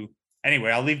to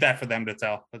anyway. I'll leave that for them to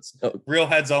tell. That's real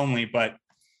heads only, but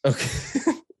okay.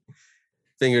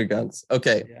 Finger guns.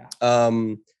 Okay.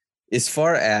 Yeah. As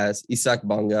far as Isak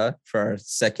Bonga, for our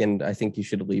second, I think you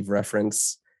should leave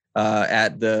reference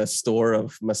at the store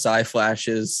of Masai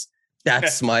Flashes.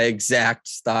 That's my exact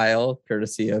style,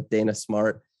 courtesy of Dana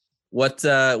Smart. What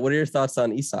are your thoughts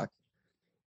on Isak?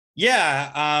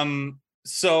 Yeah.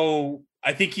 So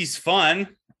I think he's fun.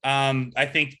 I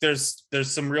think there's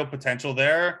some real potential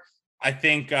there. I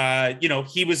think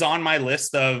he was on my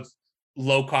list of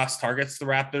low cost targets the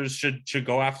Raptors should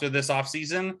go after this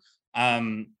offseason.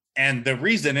 And the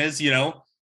reason is,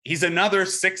 he's another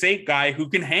 6'8" guy who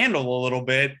can handle a little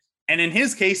bit. And in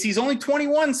his case, he's only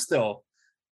 21 still.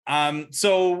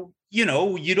 So, you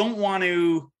don't want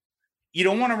to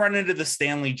run into the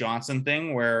Stanley Johnson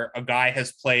thing where a guy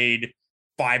has played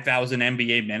 5,000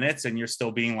 NBA minutes and you're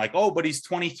still being like, oh, but he's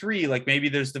 23. Like maybe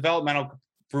there's developmental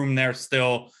room there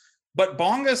still. But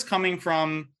Bonga's coming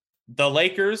from the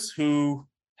Lakers, who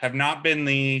have not been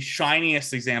the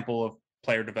shiniest example of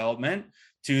player development,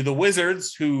 to the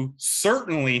Wizards, who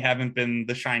certainly haven't been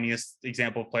the shiniest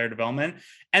example of player development.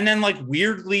 And then like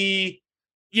weirdly,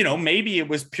 maybe it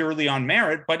was purely on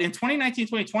merit, but in 2019,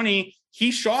 2020, he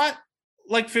shot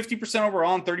like 50%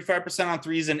 overall and 35% on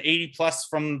threes and 80 plus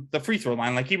from the free throw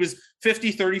line. Like he was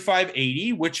 50, 35,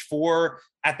 80, which for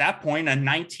at that point, a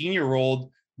 19-year-old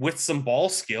with some ball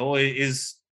skill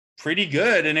is pretty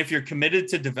good. And if you're committed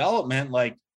to development,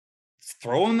 like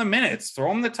throw him the minutes,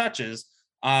 throw him the touches.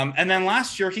 And then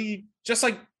last year he just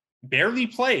like barely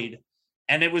played,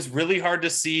 and it was really hard to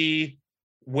see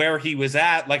where he was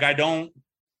at. Like I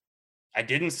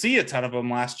didn't see a ton of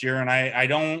him last year, and I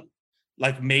don't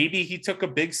like, maybe he took a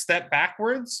big step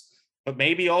backwards, but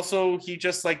maybe also he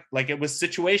just like it was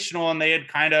situational and they had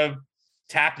kind of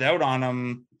tapped out on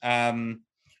him.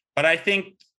 But I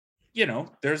think,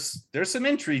 there's some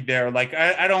intrigue there. Like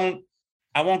I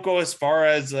won't go as far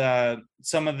as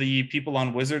some of the people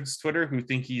on Wizards Twitter who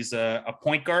think he's a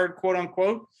point guard, quote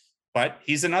unquote, but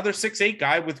he's another 6'8"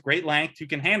 guy with great length who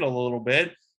can handle a little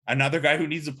bit. Another guy who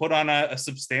needs to put on a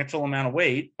substantial amount of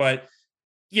weight, but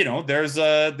there's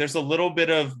a little bit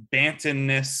of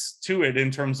bantenness to it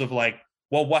in terms of like,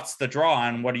 well, what's the draw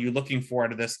and what are you looking for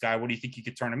out of this guy? What do you think you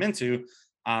could turn him into?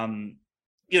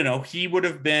 He would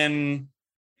have been,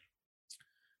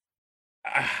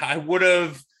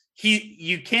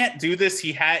 you can't do this.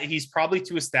 He's probably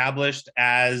too established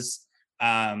as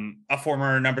a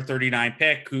former number 39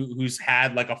 pick who's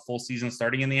had like a full season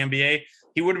starting in the NBA.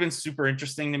 He would have been super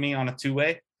interesting to me on a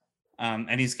two-way. And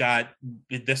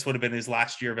this would have been his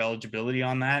last year of eligibility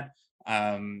on that.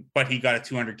 But he got a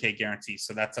 $200K guarantee.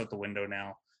 So that's out the window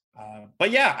now.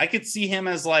 But yeah, I could see him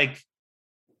as like,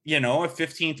 a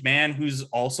 15th man who's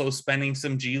also spending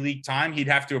some G League time. He'd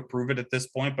have to approve it at this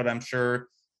point, but I'm sure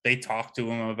they talked to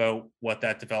him about what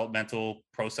that developmental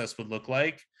process would look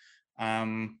like.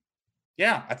 I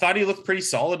thought he looked pretty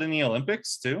solid in the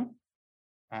Olympics too.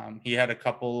 He had a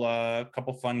couple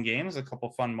fun games, a couple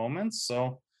fun moments.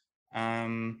 So,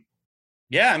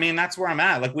 that's where I'm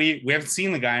at. Like we haven't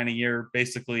seen the guy in a year,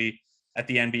 basically at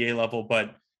the NBA level,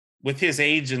 but with his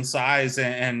age and size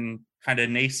and kind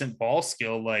of nascent ball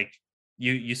skill, like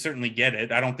you certainly get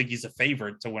it. I don't think he's a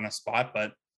favorite to win a spot,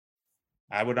 but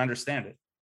I would understand it.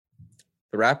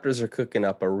 The Raptors are cooking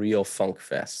up a real funk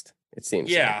fest, it seems.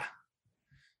 Yeah.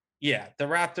 Yeah. The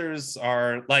Raptors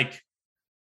are like,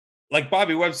 like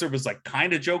Bobby Webster was like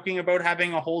kind of joking about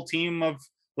having a whole team of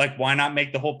like, why not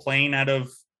make the whole plane out of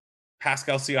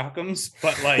Pascal Siakam's?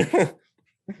 But like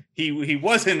he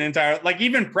wasn't entirely, like,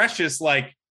 even Precious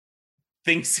like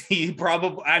thinks he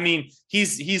probably, I mean,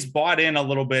 he's bought in a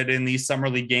little bit in these summer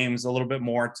league games, a little bit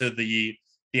more to the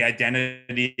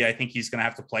identity I think he's going to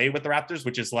have to play with the Raptors,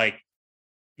 which is like,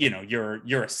 you know,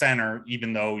 you're a center,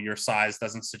 even though your size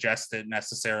doesn't suggest it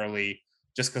necessarily,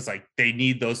 just because like they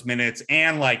need those minutes,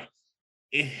 and like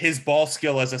his ball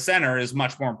skill as a center is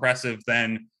much more impressive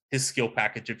than his skill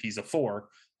package if he's a 4.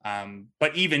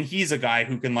 But even he's a guy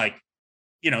who can, like,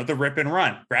 you know, the rip and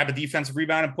run, grab a defensive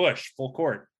rebound and push full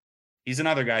court. He's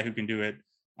another guy who can do it,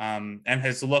 and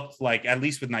has looked like, at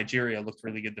least with Nigeria, looked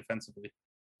really good defensively.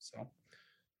 So,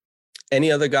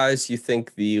 any other guys you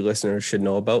think the listeners should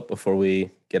know about before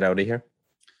we get out of here?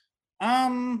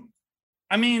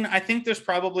 I mean, I think there's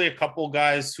probably a couple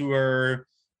guys who are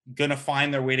going to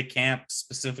find their way to camp,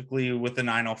 specifically with the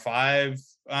 905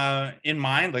 in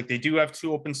mind. Like, they do have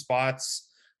 2 open spots,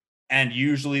 and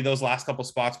usually those last couple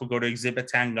spots will go to Exhibit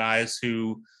 10 guys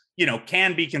who, you know,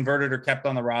 can be converted or kept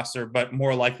on the roster, but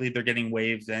more likely they're getting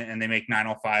waived and they make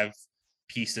 905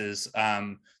 pieces.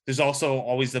 There's also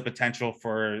always the potential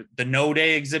for the no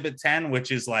day Exhibit 10, which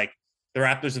is like, the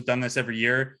Raptors have done this every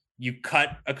year. You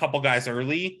cut a couple guys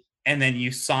early and then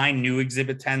you sign new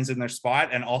Exhibit 10s in their spot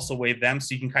and also waive them,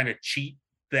 so you can kind of cheat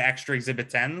the extra Exhibit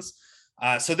 10s.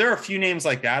 So there are a few names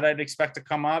like that I'd expect to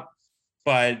come up.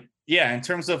 But yeah, in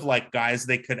terms of like guys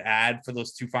they could add for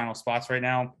those 2 final spots right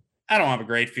now, I don't have a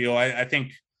great feel. I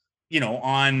think, you know,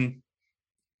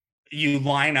 you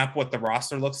line up what the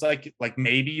roster looks like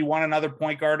maybe you want another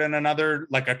point guard and another,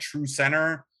 like, a true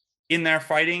center in there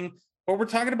fighting. But we're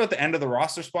talking about the end of the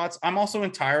roster spots. I'm also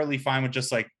entirely fine with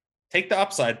just like, take the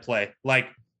upside play. Like,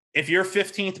 if you're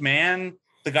 15th man,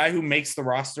 the guy who makes the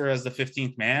roster as the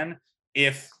 15th man,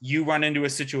 if you run into a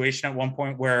situation at one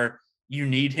point where you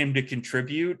need him to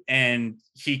contribute and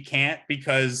he can't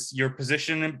because your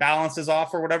position balance is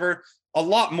off or whatever, a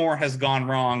lot more has gone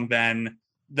wrong than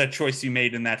the choice you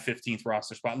made in that 15th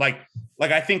roster spot. Like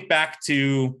I think back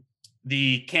to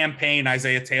the campaign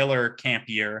Isaiah Taylor camp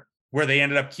year, where they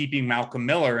ended up keeping Malcolm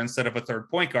Miller instead of a third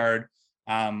point guard,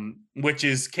 which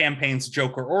is campaign's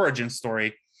Joker origin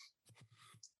story.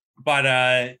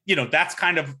 But, you know, that's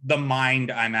kind of the mind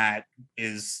I'm at,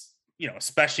 is, you know,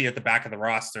 especially at the back of the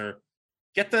roster,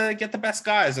 get the best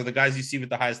guys, or the guys you see with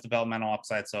the highest developmental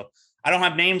upside. So I don't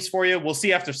have names for you. We'll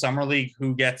see after summer league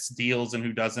who gets deals and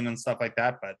who doesn't and stuff like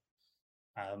that. But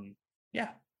yeah.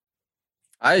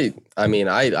 I mean,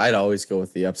 I'd always go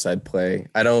with the upside play.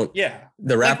 I don't. Yeah.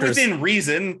 The Raptors, like, within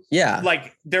reason. Yeah.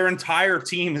 Like, their entire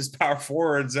team is power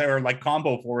forwards or like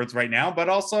combo forwards right now, but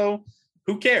also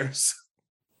who cares?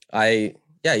 You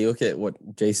look at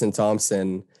what Jason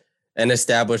Thompson, an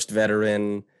established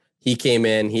veteran, he came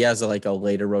in, he has a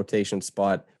later rotation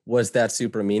spot. Was that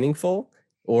super meaningful?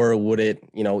 Or would it,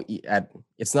 you know,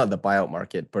 it's not the buyout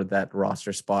market, but that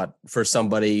roster spot for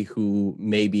somebody who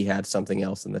maybe had something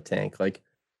else in the tank? Like,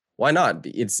 why not?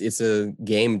 It's a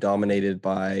game dominated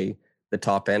by the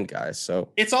top end guys. So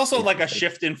it's also like a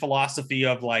shift in philosophy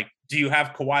of like, do you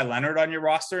have Kawhi Leonard on your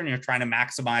roster and you're trying to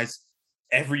maximize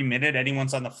every minute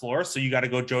anyone's on the floor, so you got to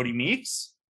go Jody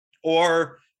Meeks?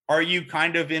 Or are you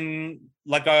kind of in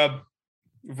like a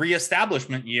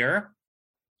reestablishment year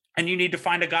and you need to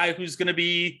find a guy who's going to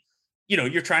be, you know,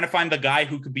 you're trying to find the guy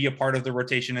who could be a part of the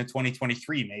rotation in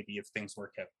 2023, maybe, if things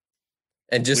work out.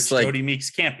 And just which Jody Meeks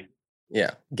can't be.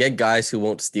 Yeah. Get guys who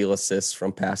won't steal assists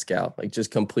from Pascal, like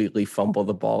just completely fumble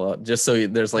the ball out, just so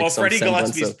there's like some Freddie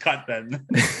semblance Gillespie's of... cut then.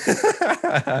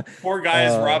 Poor guy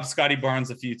has robbed Scotty Barnes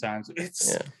a few times.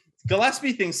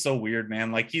 Gillespie thing's so weird,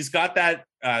 man. Like, he's got that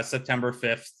September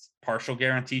 5th partial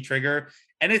guarantee trigger,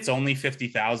 and it's only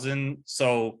 50,000.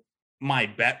 So my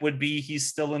bet would be he's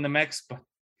still in the mix, but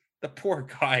the poor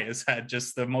guy has had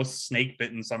just the most snake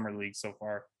bitten summer league so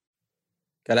far.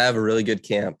 Gotta have a really good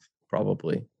camp,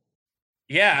 probably.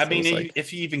 Yeah, I mean,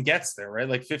 if he even gets there, right?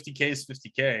 Like 50K is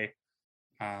 50K.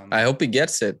 I hope he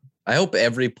gets it. I hope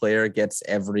every player gets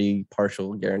every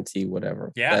partial guarantee,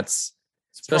 whatever. Yeah, that's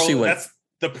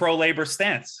the pro labor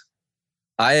stance.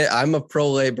 I'm a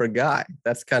pro labor guy.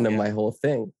 That's kind of my whole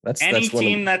thing. Any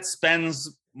team that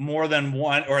spends more than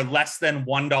one or less than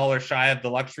 $1 shy of the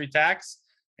luxury tax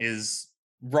is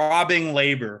robbing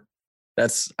labor.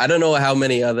 I don't know how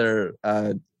many other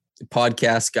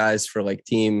podcast guys for like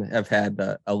team have had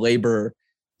a labor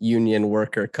union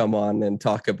worker come on and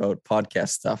talk about podcast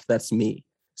stuff. That's me.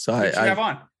 So I have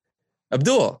on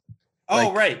Abdul.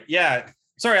 Oh, right. Yeah.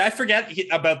 Sorry, I forget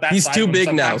about that. He's side too of him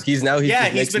big now. sometimes. He's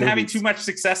He's been having too much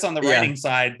success on the Yeah. writing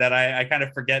side that I kind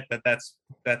of forget that's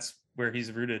where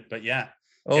he's rooted. But yeah,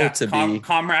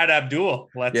 Comrade Abdul.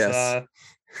 Yes.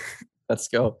 Let's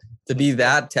go. To be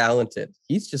that talented,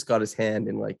 he's just got his hand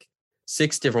in like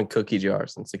 6 different cookie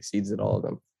jars and succeeds at all of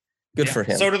them. Good for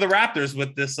him. So do the Raptors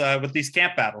with this with these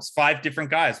camp battles. 5 different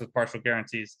guys with partial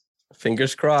guarantees.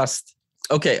 Fingers crossed.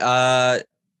 Okay.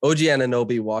 OG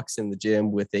Anunoby walks in the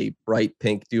gym with a bright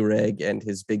pink do-rag and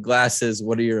his big glasses.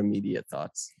 What are your immediate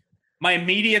thoughts? My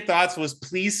immediate thoughts was,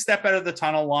 please step out of the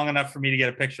tunnel long enough for me to get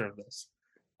a picture of this.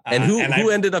 And who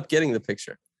ended up getting the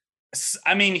picture?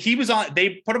 I mean, he was on,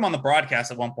 they put him on the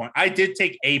broadcast at one point. I did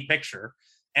take a picture,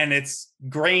 and it's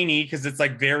grainy because it's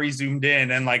like very zoomed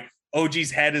in, and like OG's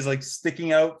head is like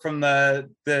sticking out from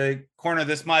the corner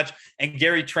this much. And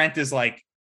Gary Trent has,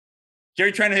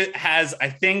 I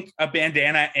think, a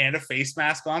bandana and a face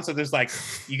mask on. So there's like,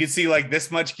 you can see like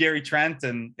this much Gary Trent,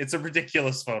 and it's a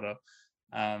ridiculous photo.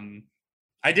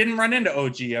 I didn't run into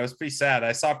OG. I was pretty sad.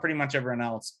 I saw pretty much everyone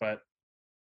else, but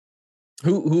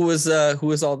who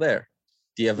was all there?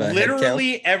 Do you have a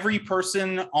literally every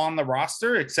person on the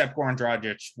roster except Goran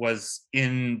Dragic was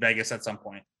in Vegas at some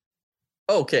point.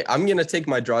 Okay, I'm gonna take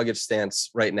my Dragic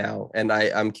stance right now, and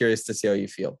I'm curious to see how you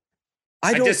feel.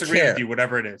 I don't disagree care. with you,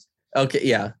 whatever it is. Okay,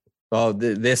 yeah. Oh,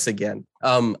 this again.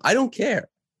 I don't care.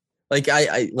 Like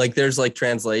I like there's like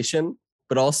translation,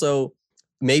 but also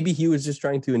maybe he was just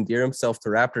trying to endear himself to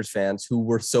Raptors fans who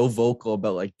were so vocal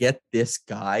about like, get this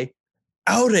guy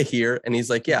out of here. And he's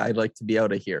like, yeah, I'd like to be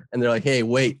out of here. And they're like, hey,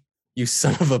 wait, you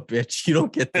son of a bitch. You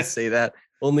don't get to say that.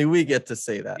 Only we get to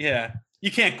say that. Yeah.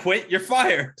 You can't quit. You're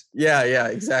fired. Yeah,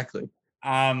 exactly.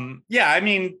 Yeah, I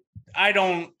mean, I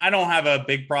don't have a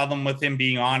big problem with him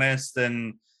being honest.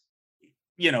 And,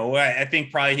 you know, I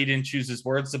think probably he didn't choose his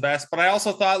words the best, but I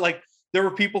also thought like there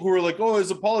were people who were like, oh,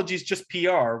 his apologies, just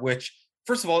PR, which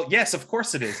first of all, yes, of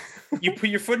course it is. You put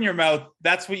your foot in your mouth.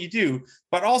 That's what you do.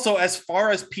 But also, as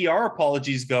far as PR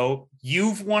apologies go,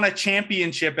 you've won a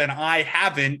championship and I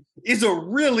haven't, is a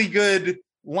really good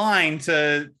line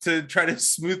to try to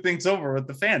smooth things over with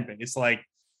the fan base. Like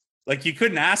you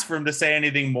couldn't ask for him to say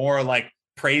anything more like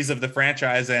praise of the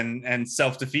franchise and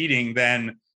self-defeating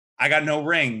than I got no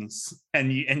rings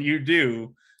and you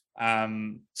do.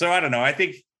 So I don't know. I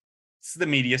think it's the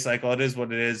media cycle. It is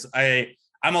what it is.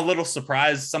 I'm a little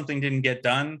surprised something didn't get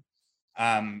done.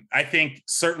 I think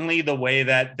certainly the way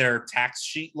that their tax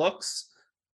sheet looks,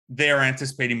 they're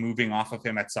anticipating moving off of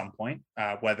him at some point,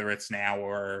 whether it's now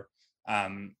or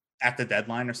at the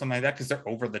deadline or something like that, because they're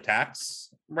over the tax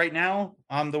right now,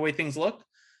 the way things look.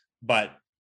 But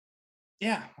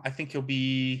yeah, I think he'll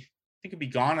be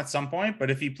gone at some point.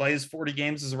 But if he plays 40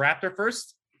 games as a Raptor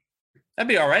first, that'd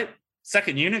be all right.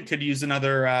 Second unit could use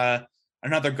another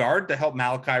guard to help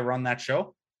Malachi run that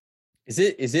show. Is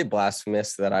it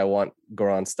blasphemous that I want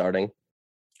Goran starting?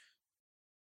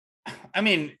 I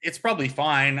mean, it's probably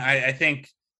fine. I think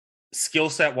skill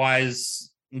set wise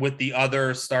with the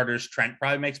other starters, Trent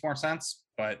probably makes more sense,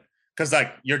 but because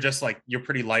like you're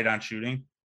pretty light on shooting.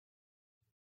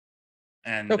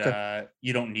 And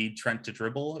you don't need Trent to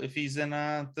dribble if he's in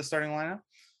the starting lineup.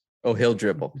 Oh, he'll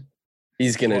dribble.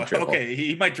 He's gonna dribble. Okay,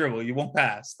 he might dribble. You won't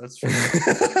pass. That's true.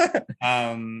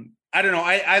 I don't know.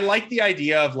 I like the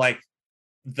idea of like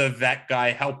the vet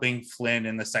guy helping Flynn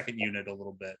in the second unit a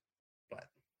little bit, but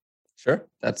sure,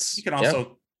 you can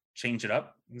also change it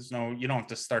up. You don't have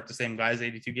to start the same guys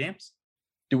 82 games.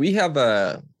 Do we have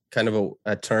a kind of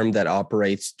a term that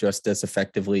operates just as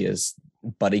effectively as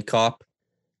buddy cop?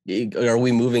 Are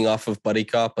we moving off of buddy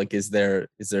cop? Like, is there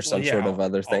some sort of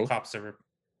other thing? All cops are,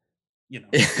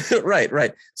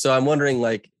 right. So I'm wondering,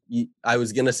 like, I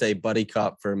was gonna say buddy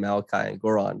cop for Malachi and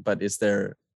Goran, but is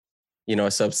there, a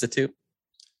substitute?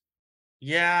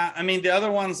 Yeah, I mean the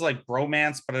other one's like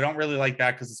bromance, but I don't really like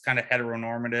that because it's kind of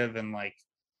heteronormative and like,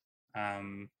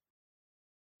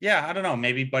 yeah, I don't know.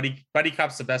 Maybe buddy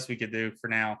cop's the best we could do for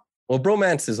now. Well,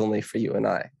 bromance is only for you and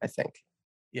I think.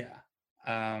 Yeah.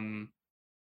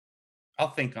 I'll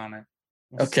think on it.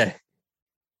 Okay.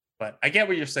 But I get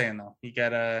what you're saying though. You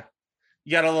got a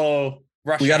little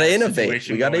rush. We got to innovate.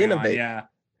 We got to innovate. Yeah.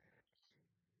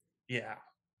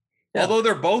 Although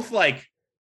they're both like,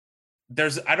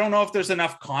 I don't know if there's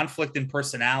enough conflict in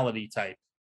personality type.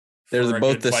 They're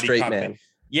both the straight man.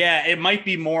 Yeah. It might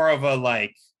be more of a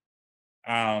like,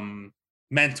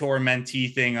 mentor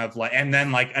mentee thing of like, and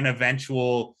then like an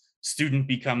eventual student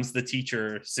becomes the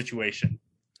teacher situation.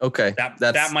 Okay.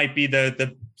 That might be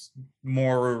the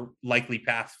more likely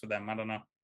path for them. I don't know.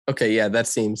 Okay. Yeah. That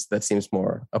seems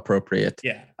more appropriate.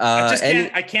 Yeah.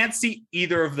 I can't see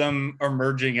either of them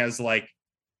emerging as like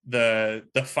the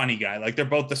funny guy. Like they're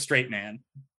both the straight man.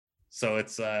 So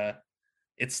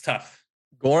it's tough.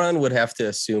 Goran would have to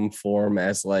assume form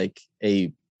as like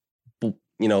a,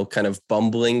 kind of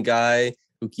bumbling guy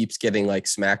who keeps getting like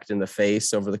smacked in the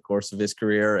face over the course of his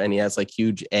career, and he has like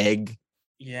huge egg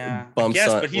bumps I guess,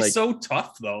 on, but he's like, so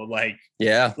tough though. Like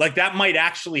yeah, like that might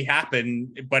actually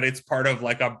happen, but it's part of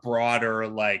like a broader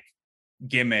like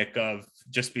gimmick of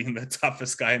just being the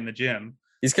toughest guy in the gym.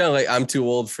 he's kind of like, I'm too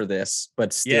old for this,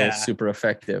 but still super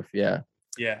effective. Yeah.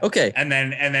 Yeah. Okay. And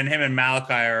then him and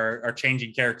Malachi are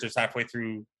changing characters halfway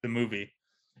through the movie.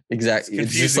 Exactly.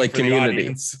 It's just confusing like for the Community.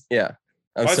 audience. Yeah.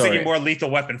 I was thinking more Lethal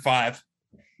Weapon 5.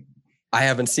 I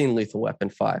haven't seen Lethal Weapon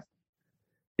 5.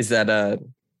 Is that a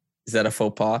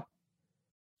faux pas?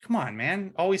 Come on,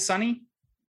 man. Always Sunny?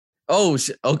 Oh,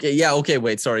 okay. Yeah. Okay.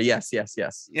 Wait. Sorry. Yes.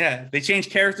 Yeah. They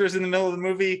changed characters in the middle of the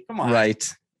movie. Come on.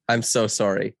 Right. I'm so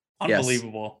sorry.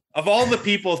 Unbelievable. Yes. Of all the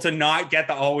people to not get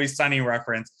the Always Sunny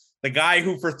reference, the guy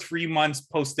who for 3 months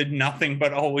posted nothing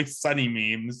but Always Sunny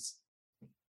memes.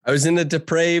 I was in a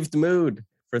depraved mood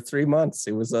for 3 months.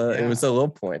 It was a low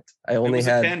point. I only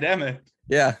had a pandemic.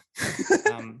 Yeah.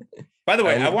 By the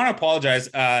way, I want to apologize.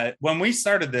 When we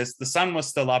started this, the sun was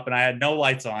still up and I had no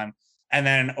lights on. And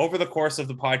then over the course of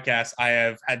the podcast, I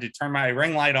have had to turn my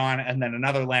ring light on and then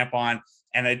another lamp on.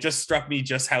 And it just struck me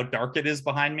just how dark it is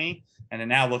behind me. And it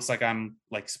now looks like I'm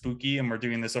like spooky and we're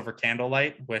doing this over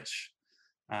candlelight, which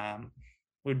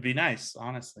would be nice,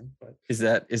 honestly. But is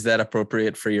that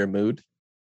appropriate for your mood?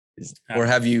 Or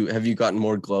have you gotten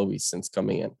more glowy since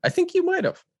coming in? I think you might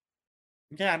have.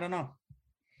 Yeah, I don't know.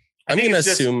 I'm going to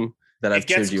assume that I've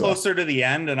cheered you up. It gets closer to the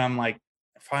end and I'm like,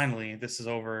 finally, this is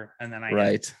over. And then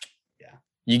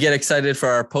you get excited for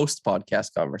our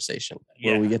post-podcast conversation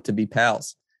where we get to be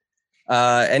pals.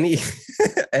 Any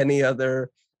other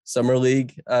Summer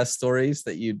League stories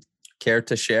that you'd care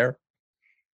to share?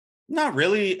 Not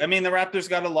really. I mean, the Raptors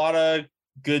got a lot of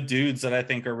good dudes that I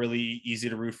think are really easy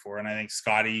to root for. And I think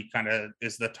Scotty kind of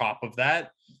is the top of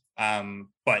that.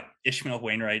 But Ishmael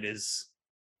Wainwright is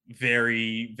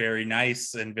very, very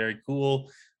nice and very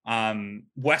cool.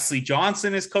 Wesley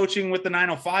Johnson is coaching with the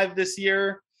 905 this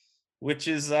year, which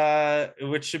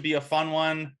should be a fun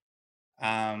one.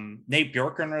 Nate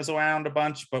Bjorken was around a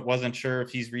bunch, but wasn't sure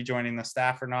if he's rejoining the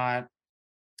staff or not.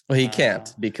 Well, he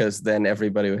can't, because then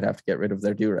everybody would have to get rid of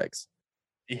their do-rags.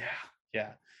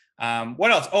 Yeah.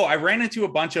 What else? Oh, I ran into a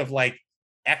bunch of like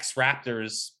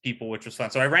ex-Raptors people, which was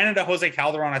fun. So I ran into Jose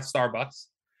Calderon at Starbucks,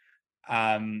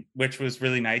 which was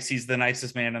really nice. He's the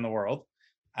nicest man in the world.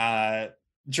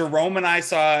 Jerome and I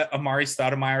saw Amari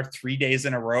Stoudemire 3 days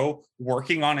in a row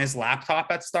working on his laptop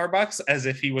at Starbucks as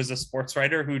if he was a sports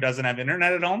writer who doesn't have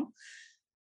internet at home.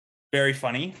 Very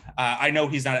funny. I know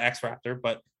he's not an ex-Raptor,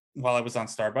 but while I was on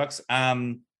Starbucks,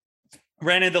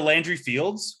 ran into Landry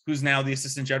Fields, who's now the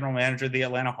assistant general manager of the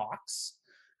Atlanta Hawks.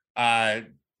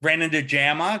 Ran into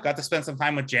Jama, got to spend some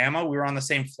time with Jama. We were on the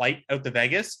same flight out to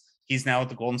Vegas. He's now at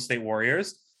the Golden State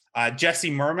Warriors. Jesse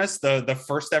Murmis, the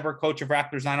first ever coach of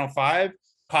Raptors 905,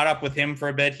 caught up with him for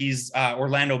a bit. He's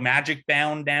Orlando Magic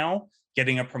bound now,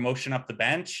 getting a promotion up the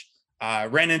bench.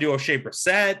 Ran into O'Shea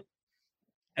Brissett.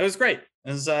 It was great.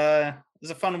 It was a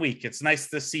fun week. It's nice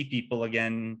to see people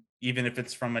again, even if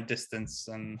it's from a distance.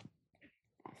 And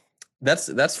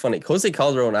that's funny. Jose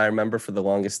Calderon, I remember for the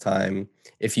longest time,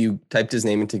 if you typed his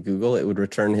name into Google, it would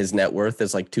return his net worth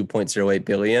as like 2.08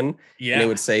 billion. Yeah. And it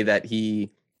would say that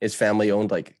his family owned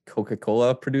like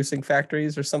Coca-Cola producing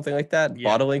factories or something like that,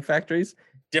 bottling factories.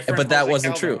 Different, but that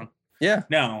wasn't true. Yeah.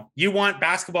 No, you want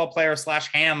basketball player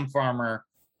 / ham farmer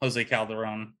Jose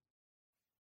Calderon.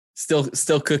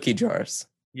 Still cookie jars.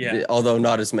 Yeah. Although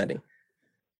not as many.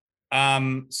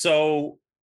 So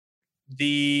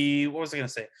what was I going to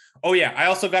say? Oh yeah. I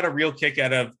also got a real kick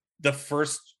out of the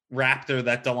first Raptor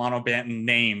that Delano Banton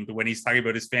named when he's talking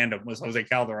about his fandom was Jose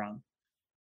Calderon.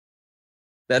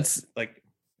 That's like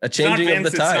a changing of the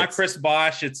tides. It's not Chris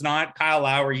Bosh. It's not Kyle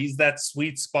Lowry. He's that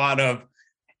sweet spot of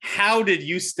how did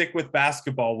you stick with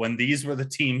basketball when these were the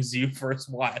teams you first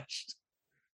watched?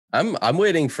 I'm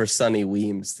waiting for Sonny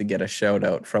Weems to get a shout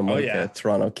out from a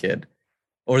Toronto kid,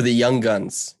 or the young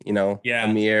guns,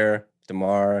 Amir,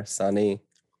 DeMar, Sonny.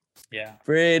 Yeah.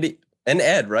 Pretty. And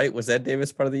Ed, right? Was Ed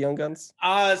Davis part of the young guns?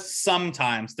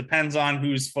 Sometimes. Depends on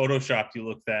whose Photoshop you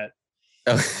looked at.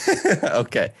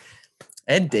 Okay.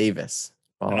 Ed Davis.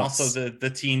 Boss. And also the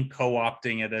team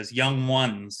co-opting it as young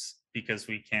ones because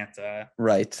we can't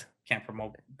can't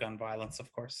promote gun violence, of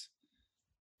course.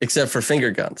 Except for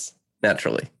finger guns,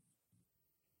 naturally.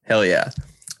 Hell yeah.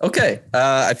 Okay.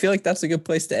 I feel like that's a good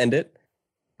place to end it.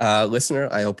 Listener,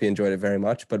 I hope you enjoyed it very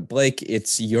much. But Blake,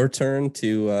 it's your turn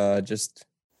to just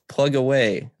plug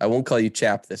away. I won't call you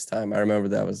Chap this time. I remember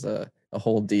that was a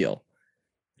whole deal.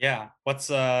 Yeah. It's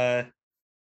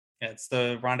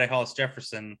the Rondé Hollis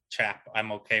Jefferson Chap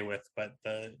I'm okay with, but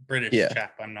the British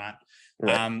Chap I'm not.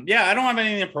 Right. I don't have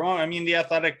anything to promote. I mean, The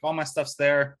Athletic, all my stuff's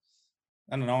there.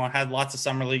 I don't know. I had lots of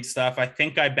summer league stuff. I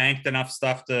think I banked enough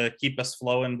stuff to keep us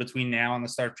flowing between now and the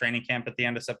start of training camp at the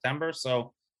end of September.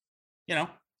 So,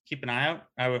 keep an eye out.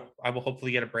 I will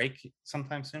hopefully get a break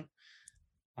sometime soon.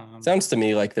 Sounds to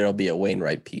me like there'll be a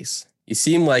Wainwright piece. You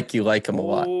seem like you like him a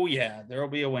lot. Oh yeah, there'll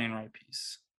be a Wainwright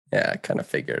piece. Yeah, I kind of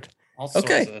figured. All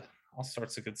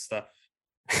sorts of good stuff.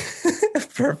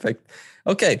 Perfect.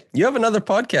 Okay, you have another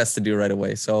podcast to do right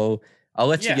away, so I'll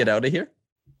let you get out of here.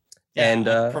 Yeah, and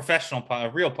a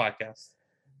real podcast.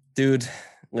 Dude,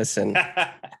 listen.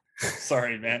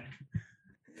 Sorry, man.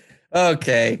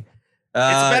 Okay.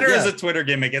 It's better as a Twitter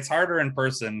gimmick. It's harder in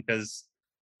person because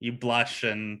you blush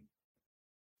and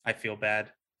I feel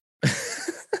bad.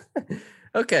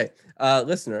 Okay.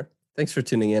 Listener, thanks for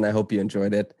tuning in. I hope you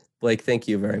enjoyed it. Blake, thank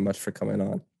you very much for coming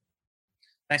on.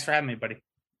 Thanks for having me, buddy.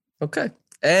 Okay.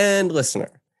 And listener,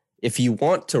 if you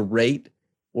want to rate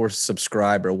or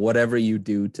subscribe or whatever you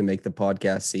do to make the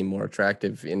podcast seem more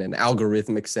attractive in an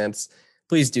algorithmic sense,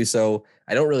 please do so.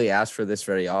 I don't really ask for this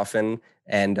very often.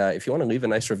 And if you want to leave a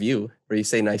nice review where you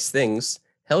say nice things,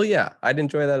 hell yeah, I'd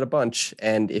enjoy that a bunch.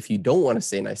 And if you don't want to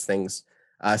say nice things,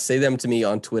 say them to me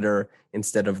on Twitter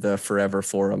instead of the forever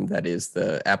forum that is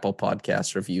the Apple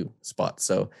Podcast review spot.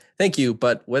 So thank you.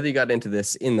 But whether you got into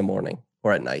this in the morning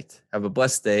or at night, have a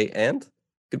blessed day and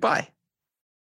goodbye.